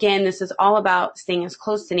 Again, this is all about staying as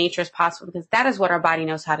close to nature as possible, because that is what our body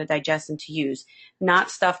knows how to digest and to use,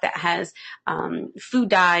 not stuff that has food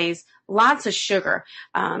dyes, lots of sugar,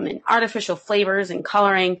 and artificial flavors and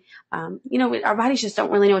coloring. Our bodies just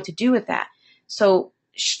don't really know what to do with that. So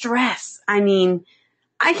stress, I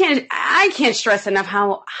can't stress enough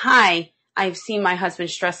how high I've seen my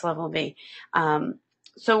husband's stress level be.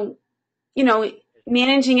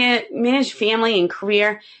 manage family and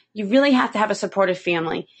career, you really have to have a supportive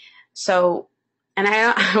family. So, and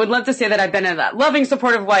I would love to say that I've been a loving,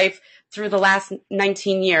 supportive wife through the last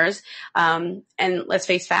 19 years. And let's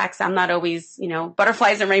face facts, I'm not always,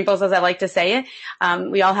 butterflies and rainbows, as I like to say it.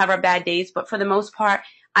 We all have our bad days, but for the most part,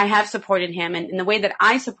 I have supported him. And the way that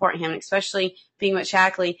I support him, especially being with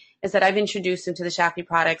Shackley, is that I've introduced him to the Shackley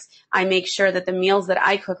products. I make sure that the meals that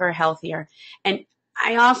I cook are healthier. And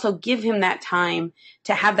I also give him that time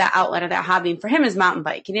to have that outlet of that hobby. And for him is mountain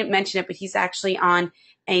bike. He didn't mention it, but he's actually on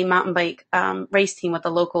a mountain bike race team with a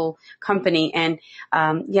local company. And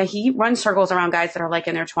he runs circles around guys that are like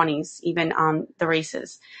in their 20s, even on the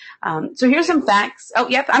races. So here's some facts. Oh,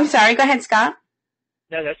 yep. I'm sorry. Go ahead, Scott.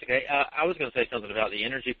 No, that's okay. I was going to say something about the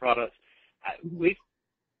energy products.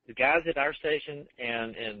 The guys at our station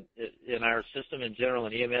and in our system in general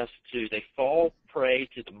and EMS too, they fall prey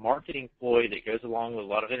to the marketing ploy that goes along with a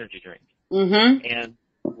lot of energy drinks. Mm-hmm. And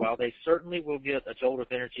while they certainly will get a jolt of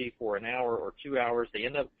energy for an hour or 2 hours, they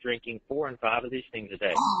end up drinking 4 and 5 of these things a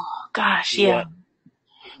day. Oh, gosh, yeah.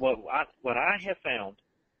 What I have found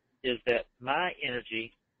is that my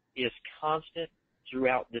energy is constant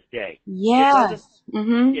throughout the day. Yes.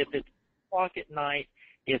 Mm-hmm. If it's o'clock at night,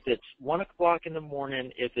 if it's 1 o'clock in the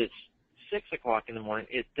morning, if it's 6 o'clock in the morning,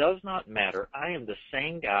 it does not matter. I am the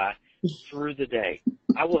same guy through the day.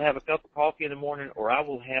 I will have a cup of coffee in the morning, or I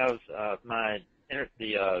will have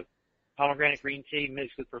the pomegranate green tea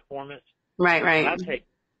mixed with Performance. Right. I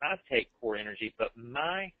take Core Energy, but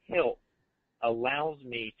my health allows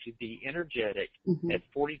me to be energetic at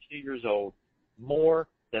 42 years old more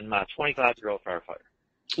than my 25-year-old firefighter.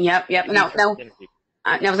 Yep. Now, I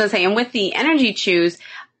was going to say, and with the energy chews,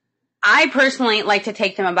 I personally like to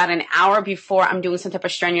take them about an hour before I'm doing some type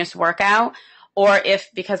of strenuous workout, or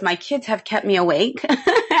because my kids have kept me awake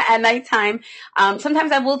at nighttime,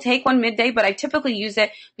 sometimes I will take one midday, but I typically use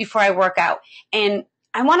it before I work out. And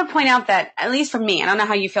I want to point out that, at least for me, I don't know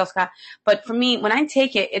how you feel, Scott, but for me, when I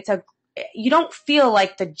take it, you don't feel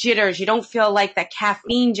like the jitters. You don't feel like the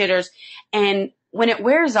caffeine jitters. And when it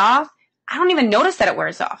wears off, I don't even notice that it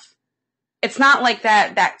wears off. It's not like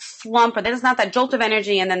that slump, or there's not that jolt of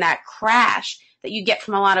energy and then that crash that you get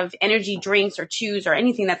from a lot of energy drinks or chews or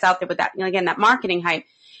anything that's out there with that, again, that marketing hype.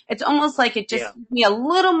 It's almost like it just gives me a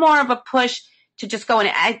little more of a push to just go in.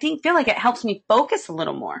 I feel like it helps me focus a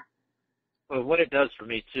little more. Well, what it does for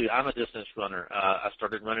me, too, I'm a distance runner. I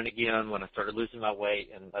started running again when I started losing my weight,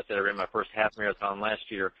 and I said I ran my first half marathon last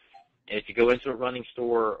year. And if you go into a running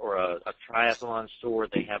store or a triathlon store,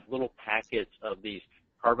 they have little packets of these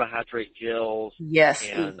carbohydrate gels,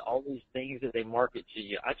 and all these things that they market to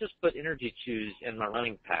you. I just put energy chews in my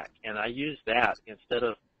running pack, and I use that instead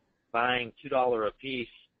of buying $2 a piece.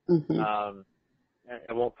 Mm-hmm.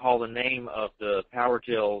 I won't call the name of the power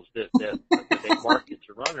gels that they market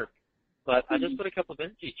to runners, but I just put a couple of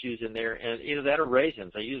energy chews in there, and either that or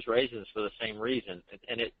raisins. I use raisins for the same reason,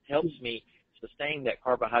 and it helps me sustain that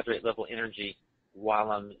carbohydrate level energy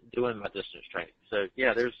while I'm doing my distance training. So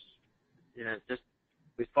yeah, there's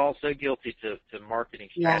we fall so guilty to marketing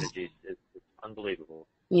strategies. It's unbelievable.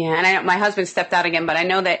 Yeah, and I know my husband stepped out again, but I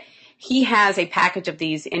know that he has a package of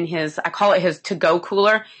these in I call it his to-go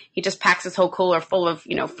cooler. He just packs his whole cooler full of,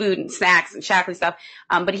 food and snacks and Shackley stuff.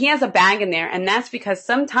 But he has a bag in there, and that's because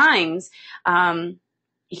sometimes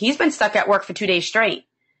he's been stuck at work for 2 days straight,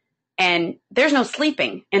 and there's no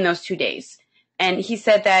sleeping in those 2 days. And he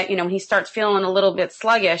said that, when he starts feeling a little bit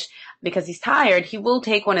sluggish because he's tired, he will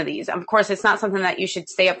take one of these. Of course, it's not something that you should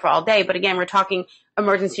stay up for all day. But again, we're talking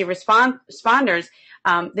emergency responders.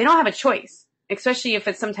 They don't have a choice, especially if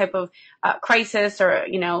it's some type of crisis or,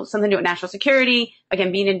 something to do with national security.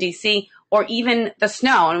 Again, being in D.C., or even the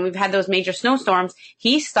snow. And we've had those major snowstorms.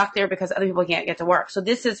 He's stuck there because other people can't get to work. So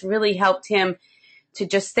this has really helped him to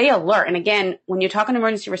just stay alert. And again, when you're talking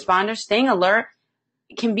emergency responders, staying alert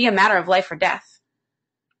can be a matter of life or death,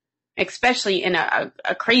 especially in a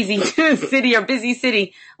crazy city or busy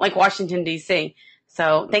city like Washington, D.C.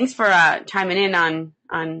 So thanks for chiming in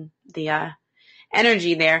on the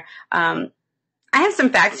energy there. I have some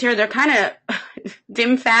facts here. They're kind of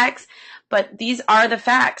dim facts, but these are the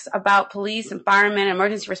facts about police and firemen and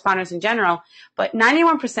emergency responders in general. But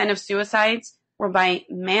 91% of suicides were by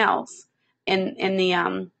males in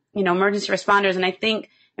the emergency responders. And I think,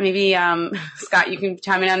 and maybe Scott, you can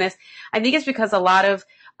chime in on this. I think it's because a lot of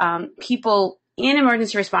people in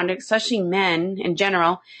emergency responders, especially men in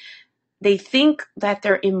general, they think that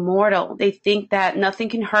they're immortal. They think that nothing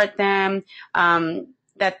can hurt them,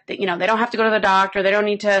 that they don't have to go to the doctor. They don't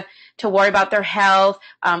need to worry about their health,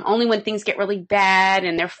 only when things get really bad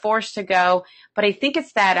and they're forced to go. But I think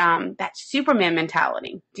it's that Superman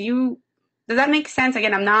mentality. Does Does that make sense?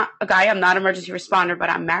 Again, I'm not a guy, I'm not an emergency responder, but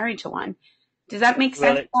I'm married to one. Does that make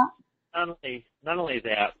sense? Not only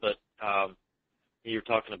that, but you were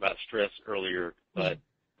talking about stress earlier, but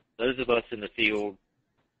those of us in the field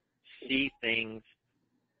see things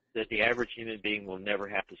that the average human being will never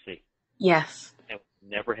have to see. Yes. And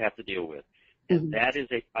never have to deal with. And that is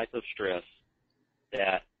a type of stress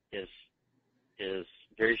that is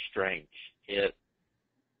very strange.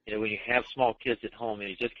 When you have small kids at home and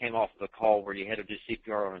you just came off of a call where you had to do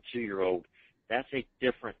CPR on a 2-year-old, that's a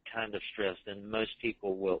different kind of stress than most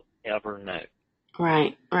people will ever know.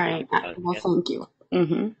 Right. Well, thank you.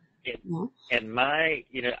 Mm-hmm. And my,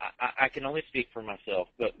 I can only speak for myself,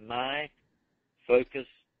 but my focus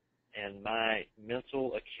and my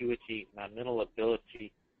mental acuity, my mental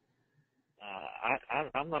ability,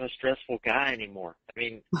 I'm not a stressful guy anymore. I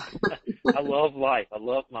mean, I love life. I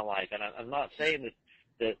love my life. And I'm not saying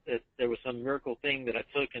that there was some miracle thing that I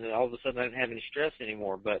took and all of a sudden I didn't have any stress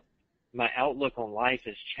anymore, but my outlook on life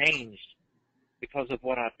has changed because of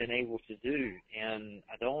what I've been able to do. And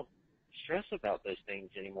I don't stress about those things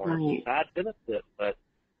anymore. Right. It's a side benefit, but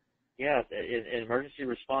yeah, in emergency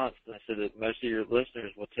response, I said that most of your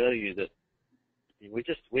listeners will tell you that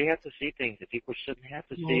we have to see things that people shouldn't have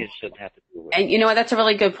to see and shouldn't have to deal with. And you know what? That's a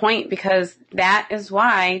really good point, because that is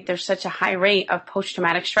why there's such a high rate of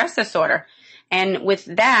post-traumatic stress disorder. And with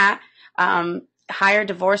that, higher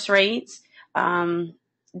divorce rates,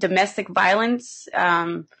 domestic violence,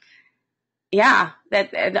 that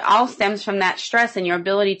all stems from that stress and your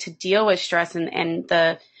ability to deal with stress, and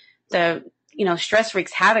the stress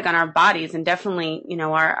wreaks havoc on our bodies and definitely,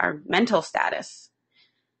 our mental status.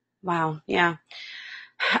 Wow. Yeah.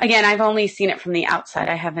 Again, I've only seen it from the outside.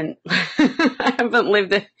 I haven't, I haven't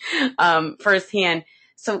lived it, firsthand.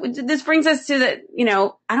 So this brings us to I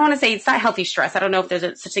don't want to say it's not healthy stress. I don't know if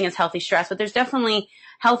there's such thing as healthy stress, but there's definitely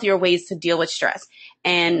healthier ways to deal with stress.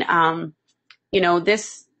 And,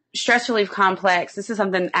 this stress relief complex, this is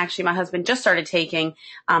something actually my husband just started taking.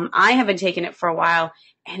 I haven't taken it for a while,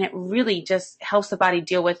 and it really just helps the body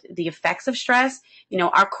deal with the effects of stress.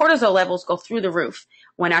 Our cortisol levels go through the roof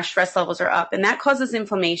when our stress levels are up, and that causes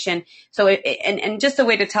inflammation. So, and just a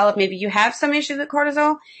way to tell if maybe you have some issues with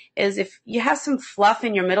cortisol is if you have some fluff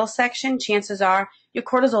in your middle section, chances are your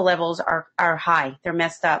cortisol levels are high. They're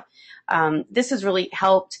messed up. This has really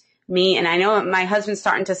helped me, and I know my husband's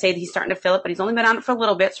starting to say that he's starting to feel it, but he's only been on it for a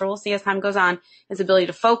little bit, so we'll see as time goes on. His ability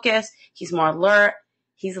to focus, he's more alert,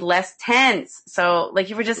 he's less tense. So, like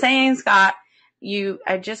you were just saying, Scott, you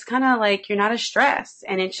are just kind of like, you're not as stressed,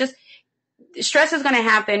 and it's just, stress is going to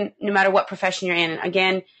happen no matter what profession you're in. And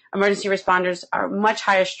again, emergency responders are much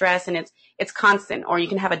higher stress, and it's constant, or you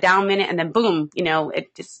can have a down minute and then boom,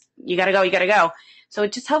 it just, you got to go. So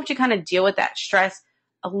it just helps you kind of deal with that stress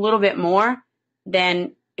a little bit more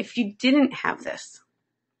than if you didn't have this.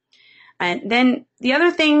 And then the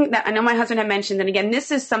other thing that I know my husband had mentioned, and again, this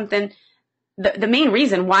is something, the main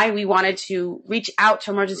reason why we wanted to reach out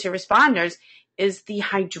to emergency responders is the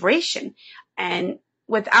hydration. And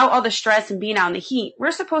without all the stress and being out in the heat,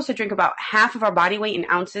 we're supposed to drink about half of our body weight in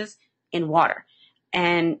ounces in water.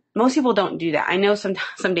 And most people don't do that. I know some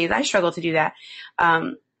days I struggle to do that.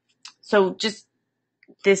 So just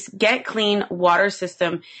this Get Clean water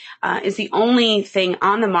system is the only thing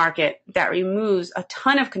on the market that removes a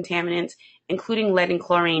ton of contaminants, including lead and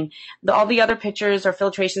chlorine. All the other pitchers or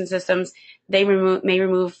filtration systems, they may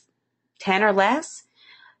remove 10 or less.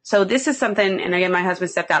 So this is something, and again, my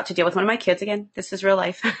husband stepped out to deal with one of my kids. Again, this is real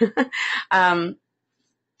life.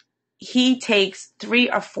 He takes 3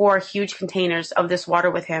 or 4 huge containers of this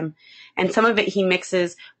water with him, and some of it he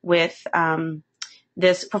mixes with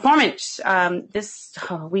this performance.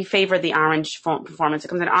 We favor the orange performance. It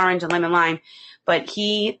comes in orange and lemon lime, but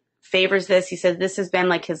he favors this. He says this has been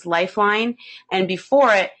like his lifeline. And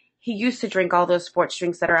before it, he used to drink all those sports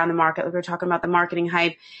drinks that are on the market. We were talking about the marketing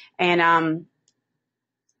hype, and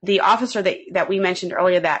the officer that we mentioned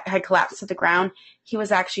earlier that had collapsed to the ground, he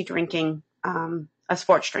was actually drinking a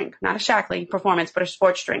sports drink, not a Shackley performance, but a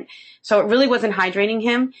sports drink. So it really wasn't hydrating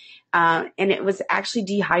him, and it was actually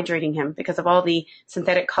dehydrating him because of all the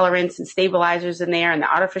synthetic colorants and stabilizers in there and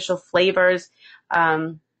the artificial flavors.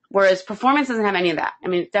 Whereas performance doesn't have any of that. I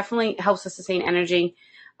mean, it definitely helps us sustain energy.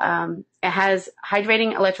 It has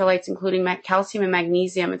hydrating electrolytes, including calcium and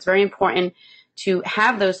magnesium. It's very important to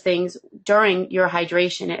have those things during your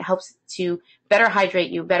hydration. It helps to better hydrate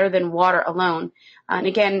you, better than water alone. And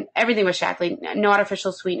again, everything with Shackley, no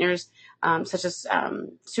artificial sweeteners, such as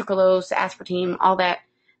sucralose, aspartame, all that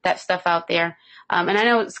stuff out there. And I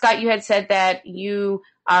know, Scott, you had said that you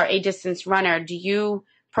are a distance runner. Do you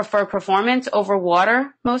prefer performance over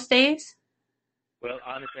water most days? Well,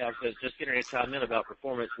 honestly, I was just getting ready to chime in about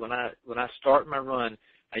performance. When I start my run,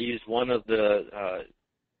 I use one of the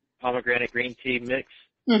pomegranate green tea mix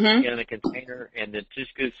in a container, and then 2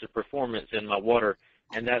 scoops of performance in my water,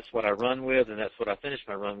 and that's what I run with, and that's what I finish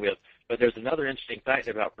my run with. But there's another interesting fact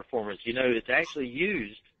about performance. You know, it's actually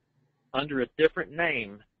used under a different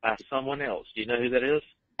name by someone else. Do you know who that is?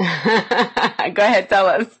 Go ahead, tell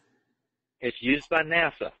us. It's used by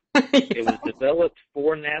NASA. It was developed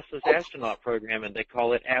for NASA's astronaut program, and they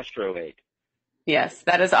call it AstroAid. Yes,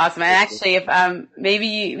 that is awesome. And actually, if maybe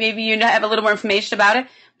you have a little more information about it,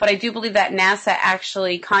 but I do believe that NASA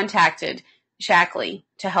actually contacted Shaklee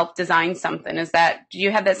to help design something. Do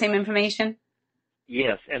you have that same information?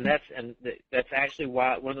 Yes, and that's actually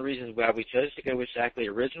why one of the reasons why we chose to go with Shaklee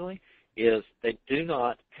originally is they do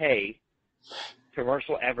not pay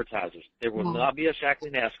commercial advertisers. There will not be a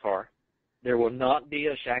Shaklee NASCAR. There will not be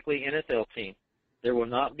a Shaklee NFL team. There will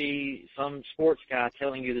not be some sports guy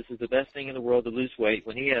telling you this is the best thing in the world to lose weight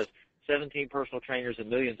when he has 17 personal trainers and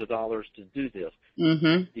millions of dollars to do this.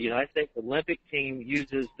 The United States Olympic team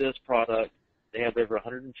uses this product. They have over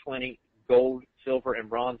 120 gold, silver, and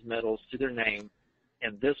bronze medals to their name,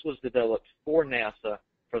 and this was developed for NASA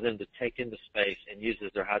for them to take into space and use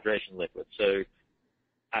as their hydration liquid. So,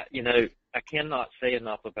 I cannot say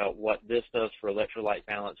enough about what this does for electrolyte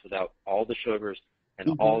balance without all the sugars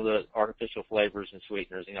and all the artificial flavors and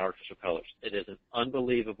sweeteners and artificial colors. It is an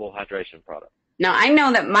unbelievable hydration product. Now, I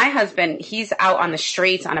know that my husband, he's out on the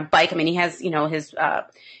streets on a bike. I mean, he has,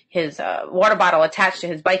 his water bottle attached to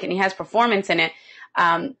his bike, and he has performance in it.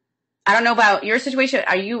 I don't know about your situation.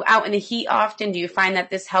 Are you out in the heat often? Do you find that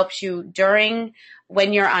this helps you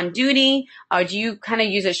when you're on duty, or do you kind of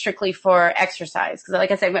use it strictly for exercise? Because like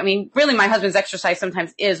I said, I mean, really my husband's exercise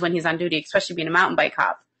sometimes is when he's on duty, especially being a mountain bike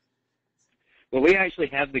cop. Well, we actually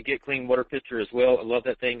have the Get Clean water pitcher as well. I love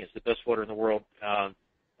that thing. It's the best water in the world.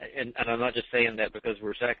 And I'm not just saying that because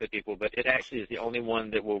we're Shaklee people, but it actually is the only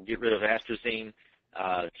one that will get rid of atrazine,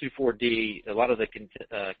 2,4-D, a lot of the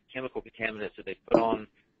chemical contaminants that they put on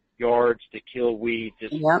yards to kill weeds.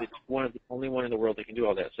 It's one of the only one in the world that can do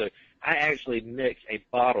all that. So I actually mix a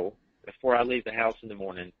bottle before I leave the house in the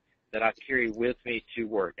morning that I carry with me to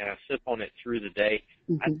work, and I sip on it through the day.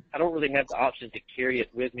 I don't really have the option to carry it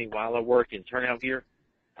with me while I work in turnout gear.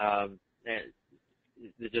 And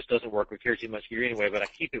it just doesn't work. We carry too much gear anyway, but I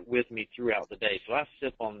keep it with me throughout the day. So I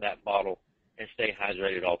sip on that bottle and stay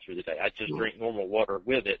hydrated all through the day. I just drink normal water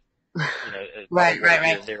with it, right.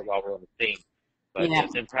 There while we're on the team. But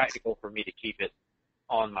it's impractical for me to keep it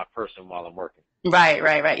on my person while I'm working. Right.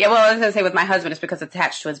 Yeah, well, I was going to say with my husband, it's because it's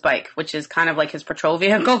attached to his bike, which is kind of like his patrol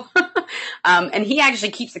vehicle. And he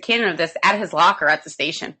actually keeps a can of this at his locker at the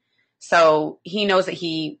station. So he knows that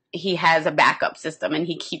he has a backup system, and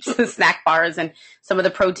he keeps the snack bars and some of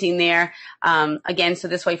the protein there. Again, so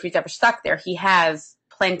this way, if he's ever stuck there, he has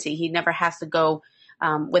plenty. He never has to go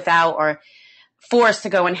without or forced to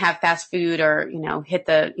go and have fast food or, hit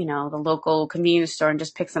the local convenience store and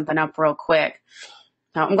just pick something up real quick.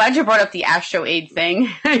 Now, I'm glad you brought up the AstroAid thing,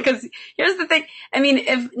 because here's the thing. I mean,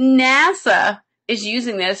 if NASA is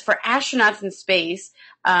using this for astronauts in space,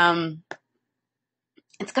 it's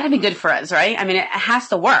got to be good for us, right? I mean, it has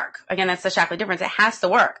to work. Again, that's the Shaklee difference. It has to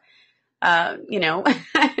work. Again,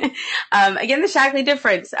 the Shaklee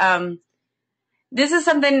difference. This is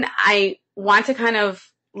something I want to kind of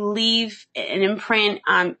leave an imprint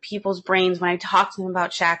on people's brains when I talk to them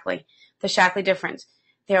about Shaklee, the Shaklee difference.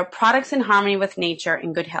 They are products in harmony with nature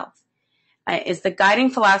and good health. Is the guiding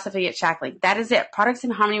philosophy at Shaklee. That is it. Products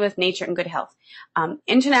in harmony with nature and good health.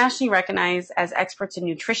 Internationally recognized as experts in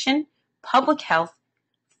nutrition, public health,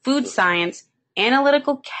 food science,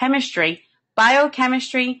 analytical chemistry,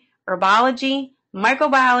 biochemistry, herbology,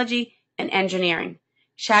 microbiology, and engineering.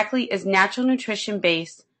 Shaklee is natural nutrition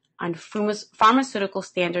based on pharmaceutical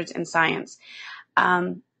standards and science.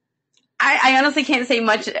 I honestly can't say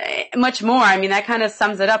much more. I mean, that kind of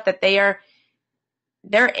sums it up, that they're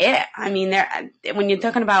it. I mean, when you're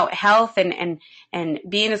talking about health and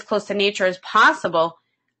being as close to nature as possible,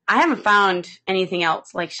 I haven't found anything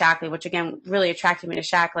else like Shaklee, which again really attracted me to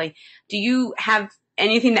Shaklee. Do you have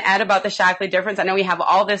anything to add about the Shaklee difference? I know we have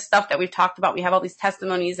all this stuff that we've talked about. We have all these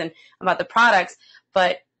testimonies and about the products,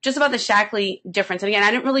 but just about the Shaklee difference. And again, I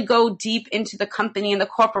didn't really go deep into the company and the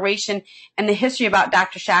corporation and the history about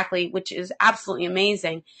Dr. Shaklee, which is absolutely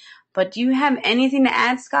amazing. But do you have anything to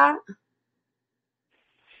add, Scott?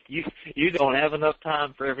 You don't have enough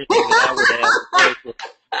time for everything that I would have.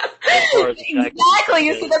 Exactly.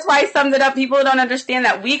 You see, that's why I summed it up. People don't understand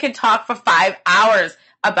that we could talk for 5 hours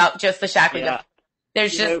about just the Shaklee. Yeah.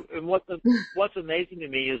 There's and what's amazing to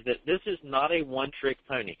me is that this is not a one-trick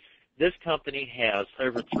pony. This company has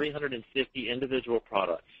over 350 individual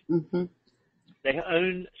products. Mm-hmm. They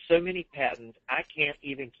own so many patents, I can't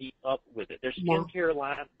even keep up with it. Their skincare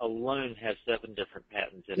line alone has 7 different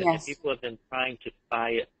patents in it, and people have been trying to buy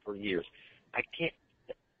it for years. I can't.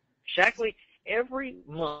 Shackley, every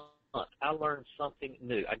month I learn something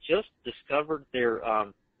new. I just discovered their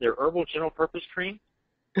herbal general purpose cream.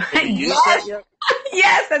 Have you used that yet?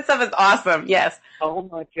 Yes, that stuff is awesome. Yes. Oh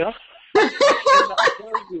my God! I cannot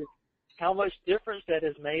tell you how much difference that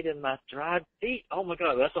has made in my dried feet. Oh my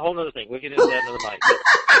God, that's a whole other thing. We'll get into that another night.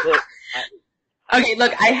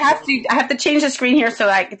 Look, I have to change the screen here so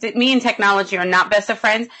me and technology are not best of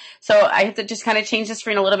friends. So I have to just kind of change the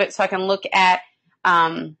screen a little bit so I can look at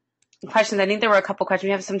questions. I think there were a couple questions.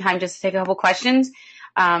 We have some time just to take a couple questions.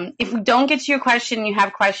 If we don't get to your question, you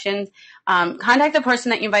have questions, contact the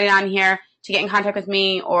person that you invited on here to get in contact with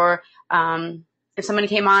me, or if somebody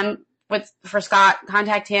came on for Scott,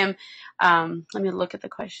 contact him. Let me look at the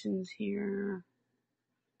questions here.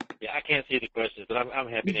 Yeah, I can't see the questions, but I'm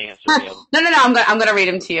happy to answer them. No. I'm gonna read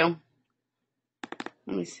them to you.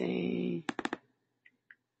 Let me see.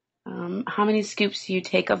 How many scoops do you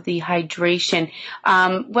take of the hydration?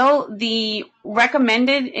 Well, the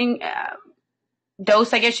recommended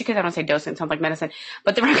dose, I guess you could. I don't say dose; it sounds like medicine.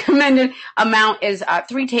 But the recommended amount is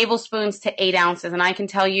 3 tablespoons to 8 ounces. And I can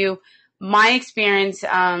tell you, my experience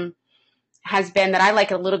has been that I like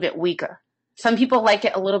it a little bit weaker. Some people like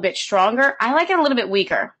it a little bit stronger. I like it a little bit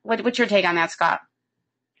weaker. What's your take on that, Scott?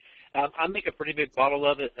 I make a pretty big bottle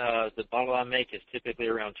of it. The bottle I make is typically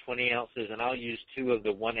around 20 ounces, and I'll use 2 of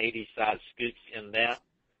the 180 size scoops in that.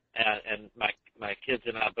 And my kids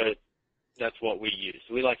and I both, that's what we use.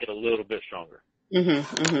 We like it a little bit stronger.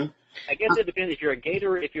 Mm-hmm, mm-hmm. I guess it depends. If you're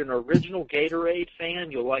an original Gatorade fan,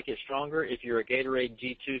 you'll like it stronger. If you're a Gatorade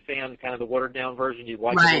G2 fan, kind of the watered down version, you'd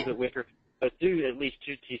like it a little bit weaker. But do at least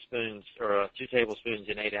 2 teaspoons or 2 tablespoons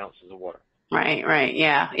in 8 ounces of water. Right.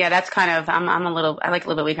 Yeah. That's kind of, I like a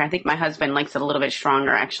little bit weaker. I think my husband likes it a little bit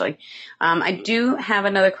stronger, actually. I do have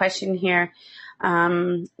another question here.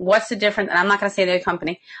 What's the difference, and I'm not going to say the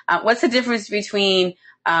company, what's the difference between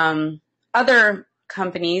other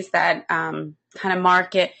companies that kind of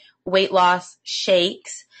market weight loss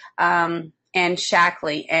shakes and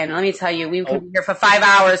Shackley? And let me tell you, we could be here for 5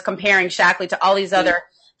 hours comparing Shackley to all these other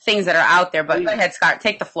things that are out there. But go ahead, Scott,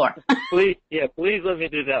 take the floor. please let me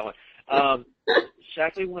do that one.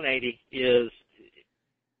 Shackley 180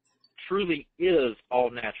 truly is all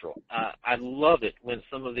natural. I love it when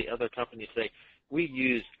some of the other companies say we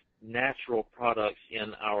use natural products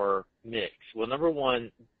in our mix. Well, number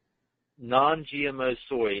one, non-GMO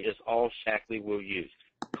soy is all Shackley will use.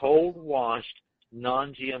 Cold washed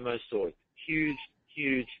non-GMO soy, huge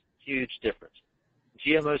difference.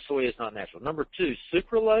 GMO soy is not natural. Number two,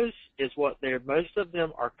 sucralose is what most of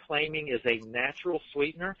them are claiming is a natural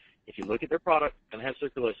sweetener. If you look at their product, it's going to have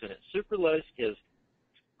sucralose in it. Sucralose is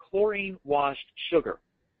chlorine-washed sugar.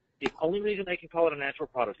 The only reason they can call it a natural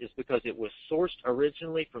product is because it was sourced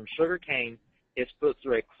originally from sugar cane. It's put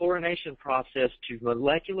through a chlorination process to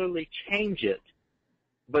molecularly change it.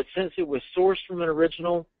 But since it was sourced from an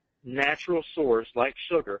original natural source like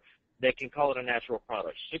sugar, they can call it a natural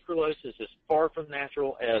product. Sucralose is as far from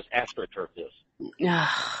natural as AstroTurf is.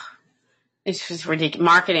 It's just ridiculous.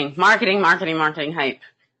 Marketing hype.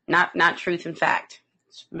 Not truth and fact.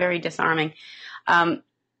 It's very disarming.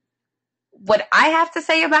 What I have to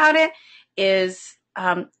say about it is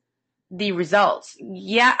the results.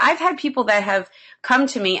 Yeah, I've had people that have come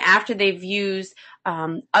to me after they've used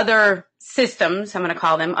other systems, I'm going to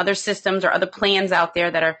call them, other systems or other plans out there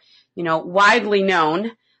that are, widely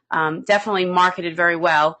known, definitely marketed very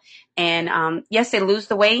well. And yes, they lose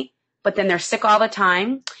the weight, but then they're sick all the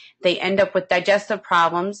time. They end up with digestive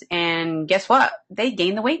problems. And guess what? They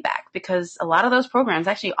gain the weight back because a lot of those programs,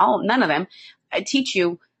 actually none of them, teach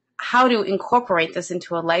you how to incorporate this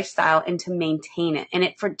into a lifestyle and to maintain it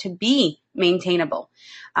and to be maintainable.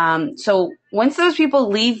 So once those people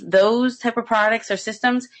leave those type of products or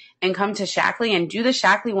systems and come to Shackley and do the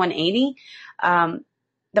Shackley 180,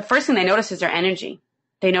 the first thing they notice is their energy.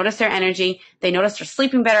 They notice their energy. They notice they're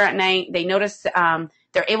sleeping better at night. They notice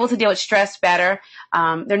they're able to deal with stress better.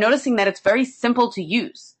 They're noticing that it's very simple to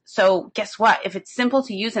use. So guess what? If it's simple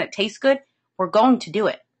to use and it tastes good, we're going to do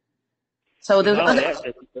it. So there's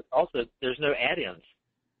also there's no add-ins.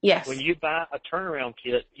 Yes. When you buy a turnaround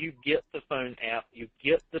kit, you get the phone app, you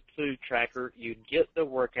get the food tracker, you get the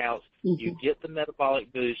workouts, you get the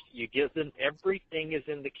metabolic boost, you get them. Everything is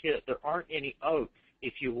in the kit. There aren't any.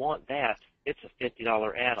 if you want that, it's a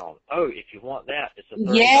 $50 add-on. Oh, if you want that, it's a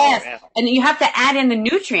 $30 Yes, add-on. and you have to add in the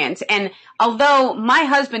nutrients. And although my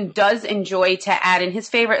husband does enjoy to add in, his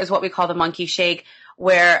favorite is what we call the monkey shake,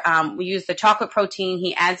 where we use the chocolate protein.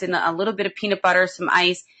 He adds in a little bit of peanut butter, some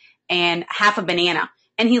ice, and half a banana.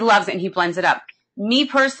 And he loves it, and he blends it up. Me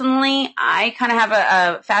personally, I kind of have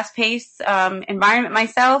a fast-paced environment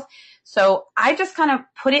myself. So I just kind of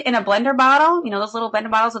put it in a blender bottle, those little blender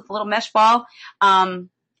bottles with the little mesh ball.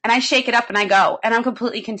 And I shake it up and I go, and I'm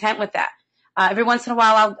completely content with that. Every once in a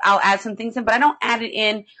while, I'll add some things in, but I don't add it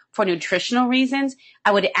in for nutritional reasons.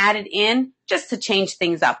 I would add it in just to change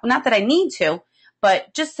things up. Not that I need to,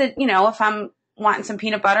 but just to, if I'm wanting some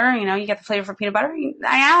peanut butter, you get the flavor for peanut butter,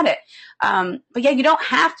 I add it. But yeah, you don't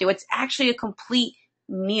have to. It's actually a complete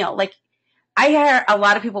meal. Like, I hear a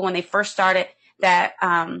lot of people when they first started that,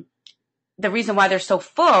 the reason why they're so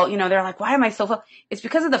full, they're like, why am I so full? It's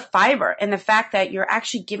because of the fiber and the fact that you're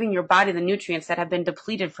actually giving your body the nutrients that have been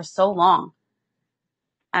depleted for so long.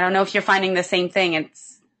 I don't know if you're finding the same thing.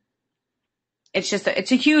 It's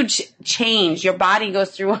a huge change. Your body goes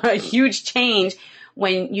through a huge change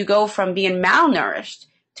when you go from being malnourished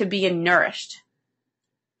to being nourished.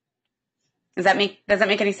 Does that make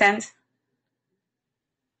any sense?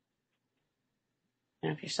 I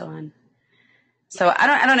don't know if you're still on. So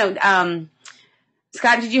I don't know.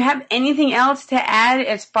 Scott, did you have anything else to add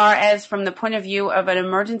as far as from the point of view of an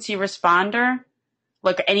emergency responder?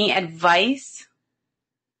 Like any advice?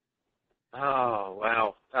 Oh,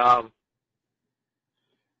 wow.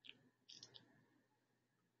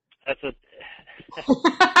 That's a...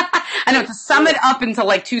 I know, to sum it up into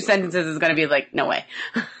like 2 sentences is going to be like, no way.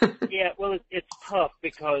 Yeah, well, it's tough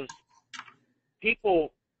because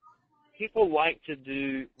people like to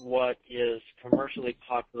do what is commercially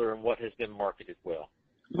popular and what has been marketed well.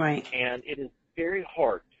 Right. And it is very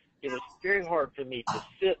hard. It is very hard for me to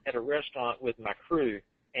sit at a restaurant with my crew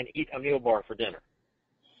and eat a meal bar for dinner.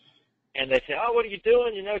 And they say, oh, what are you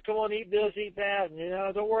doing? Come on, eat this, eat that.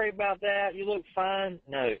 And, don't worry about that. You look fine.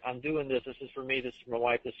 No, I'm doing this. This is for me. This is for my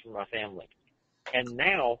wife. This is for my family. And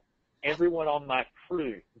now everyone on my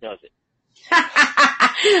crew does it.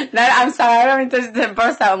 I'm sorry, I don't mean to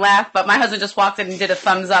burst out and laugh, but my husband just walked in and did a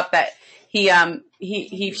thumbs up that he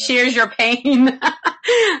shares your pain.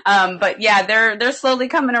 But yeah, they're slowly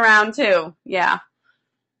coming around too. Yeah.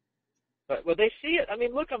 But they see it. I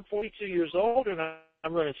mean, look, I'm 42 years old and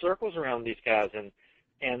I'm running circles around these guys, and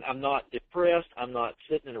I'm not depressed. I'm not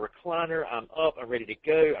sitting in a recliner. I'm up. I'm ready to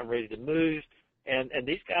go. I'm ready to move. And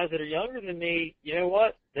these guys that are younger than me, you know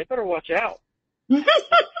what? They better watch out.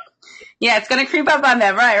 Yeah, it's going to creep up on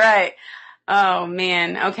them. Right. Oh,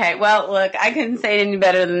 man. Okay. Well, look, I couldn't say it any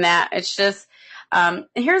better than that. It's just,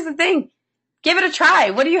 here's the thing. Give it a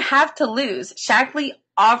try. What do you have to lose? Shaklee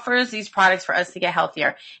offers these products for us to get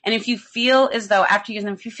healthier. And if you feel as though, after using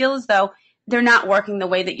them, if you feel as though they're not working the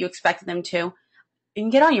way that you expected them to, you can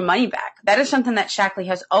get all your money back. That is something that Shaklee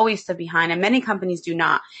has always stood behind, and many companies do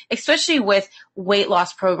not, especially with weight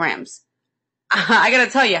loss programs. I got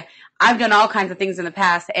to tell you, I've done all kinds of things in the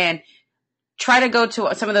past, and try to go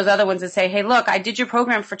to some of those other ones and say, hey, look, I did your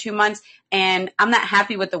program for 2 months, and I'm not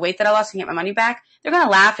happy with the weight that I lost and get my money back. They're going to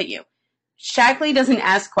laugh at you. Shaklee doesn't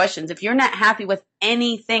ask questions. If you're not happy with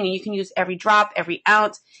anything, and you can use every drop, every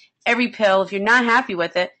ounce, every pill, if you're not happy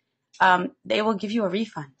with it, they will give you a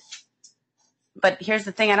refund. But here's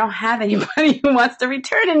the thing. I don't have anybody who wants to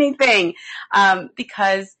return anything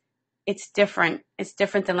because it's different. It's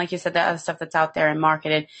different than, like you said, the other stuff that's out there and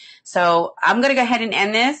marketed. So I'm going to go ahead and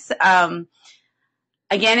end this.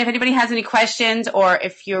 Again, if anybody has any questions or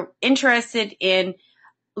if you're interested in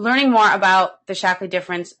learning more about the Shaklee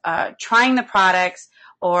difference, trying the products,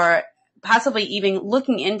 or possibly even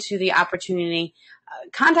looking into the opportunity,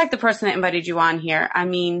 contact the person that invited you on here. I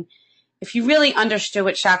mean, if you really understood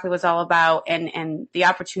what Shaklee was all about and the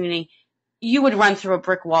opportunity, you would run through a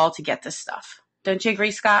brick wall to get this stuff. Don't you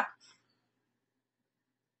agree, Scott?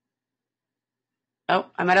 Oh,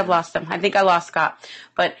 I might have lost him. I think I lost Scott.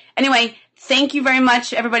 But anyway, thank you very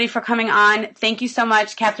much, everybody, for coming on. Thank you so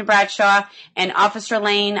much, Captain Bradshaw and Officer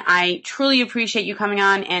Lane. I truly appreciate you coming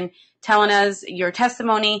on and telling us your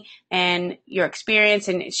testimony and your experience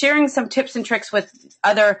and sharing some tips and tricks with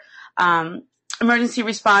other emergency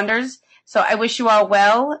responders. So I wish you all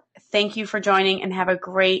well. Thank you for joining and have a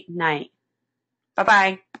great night.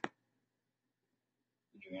 Bye-bye.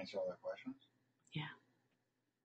 Did you answer all their questions?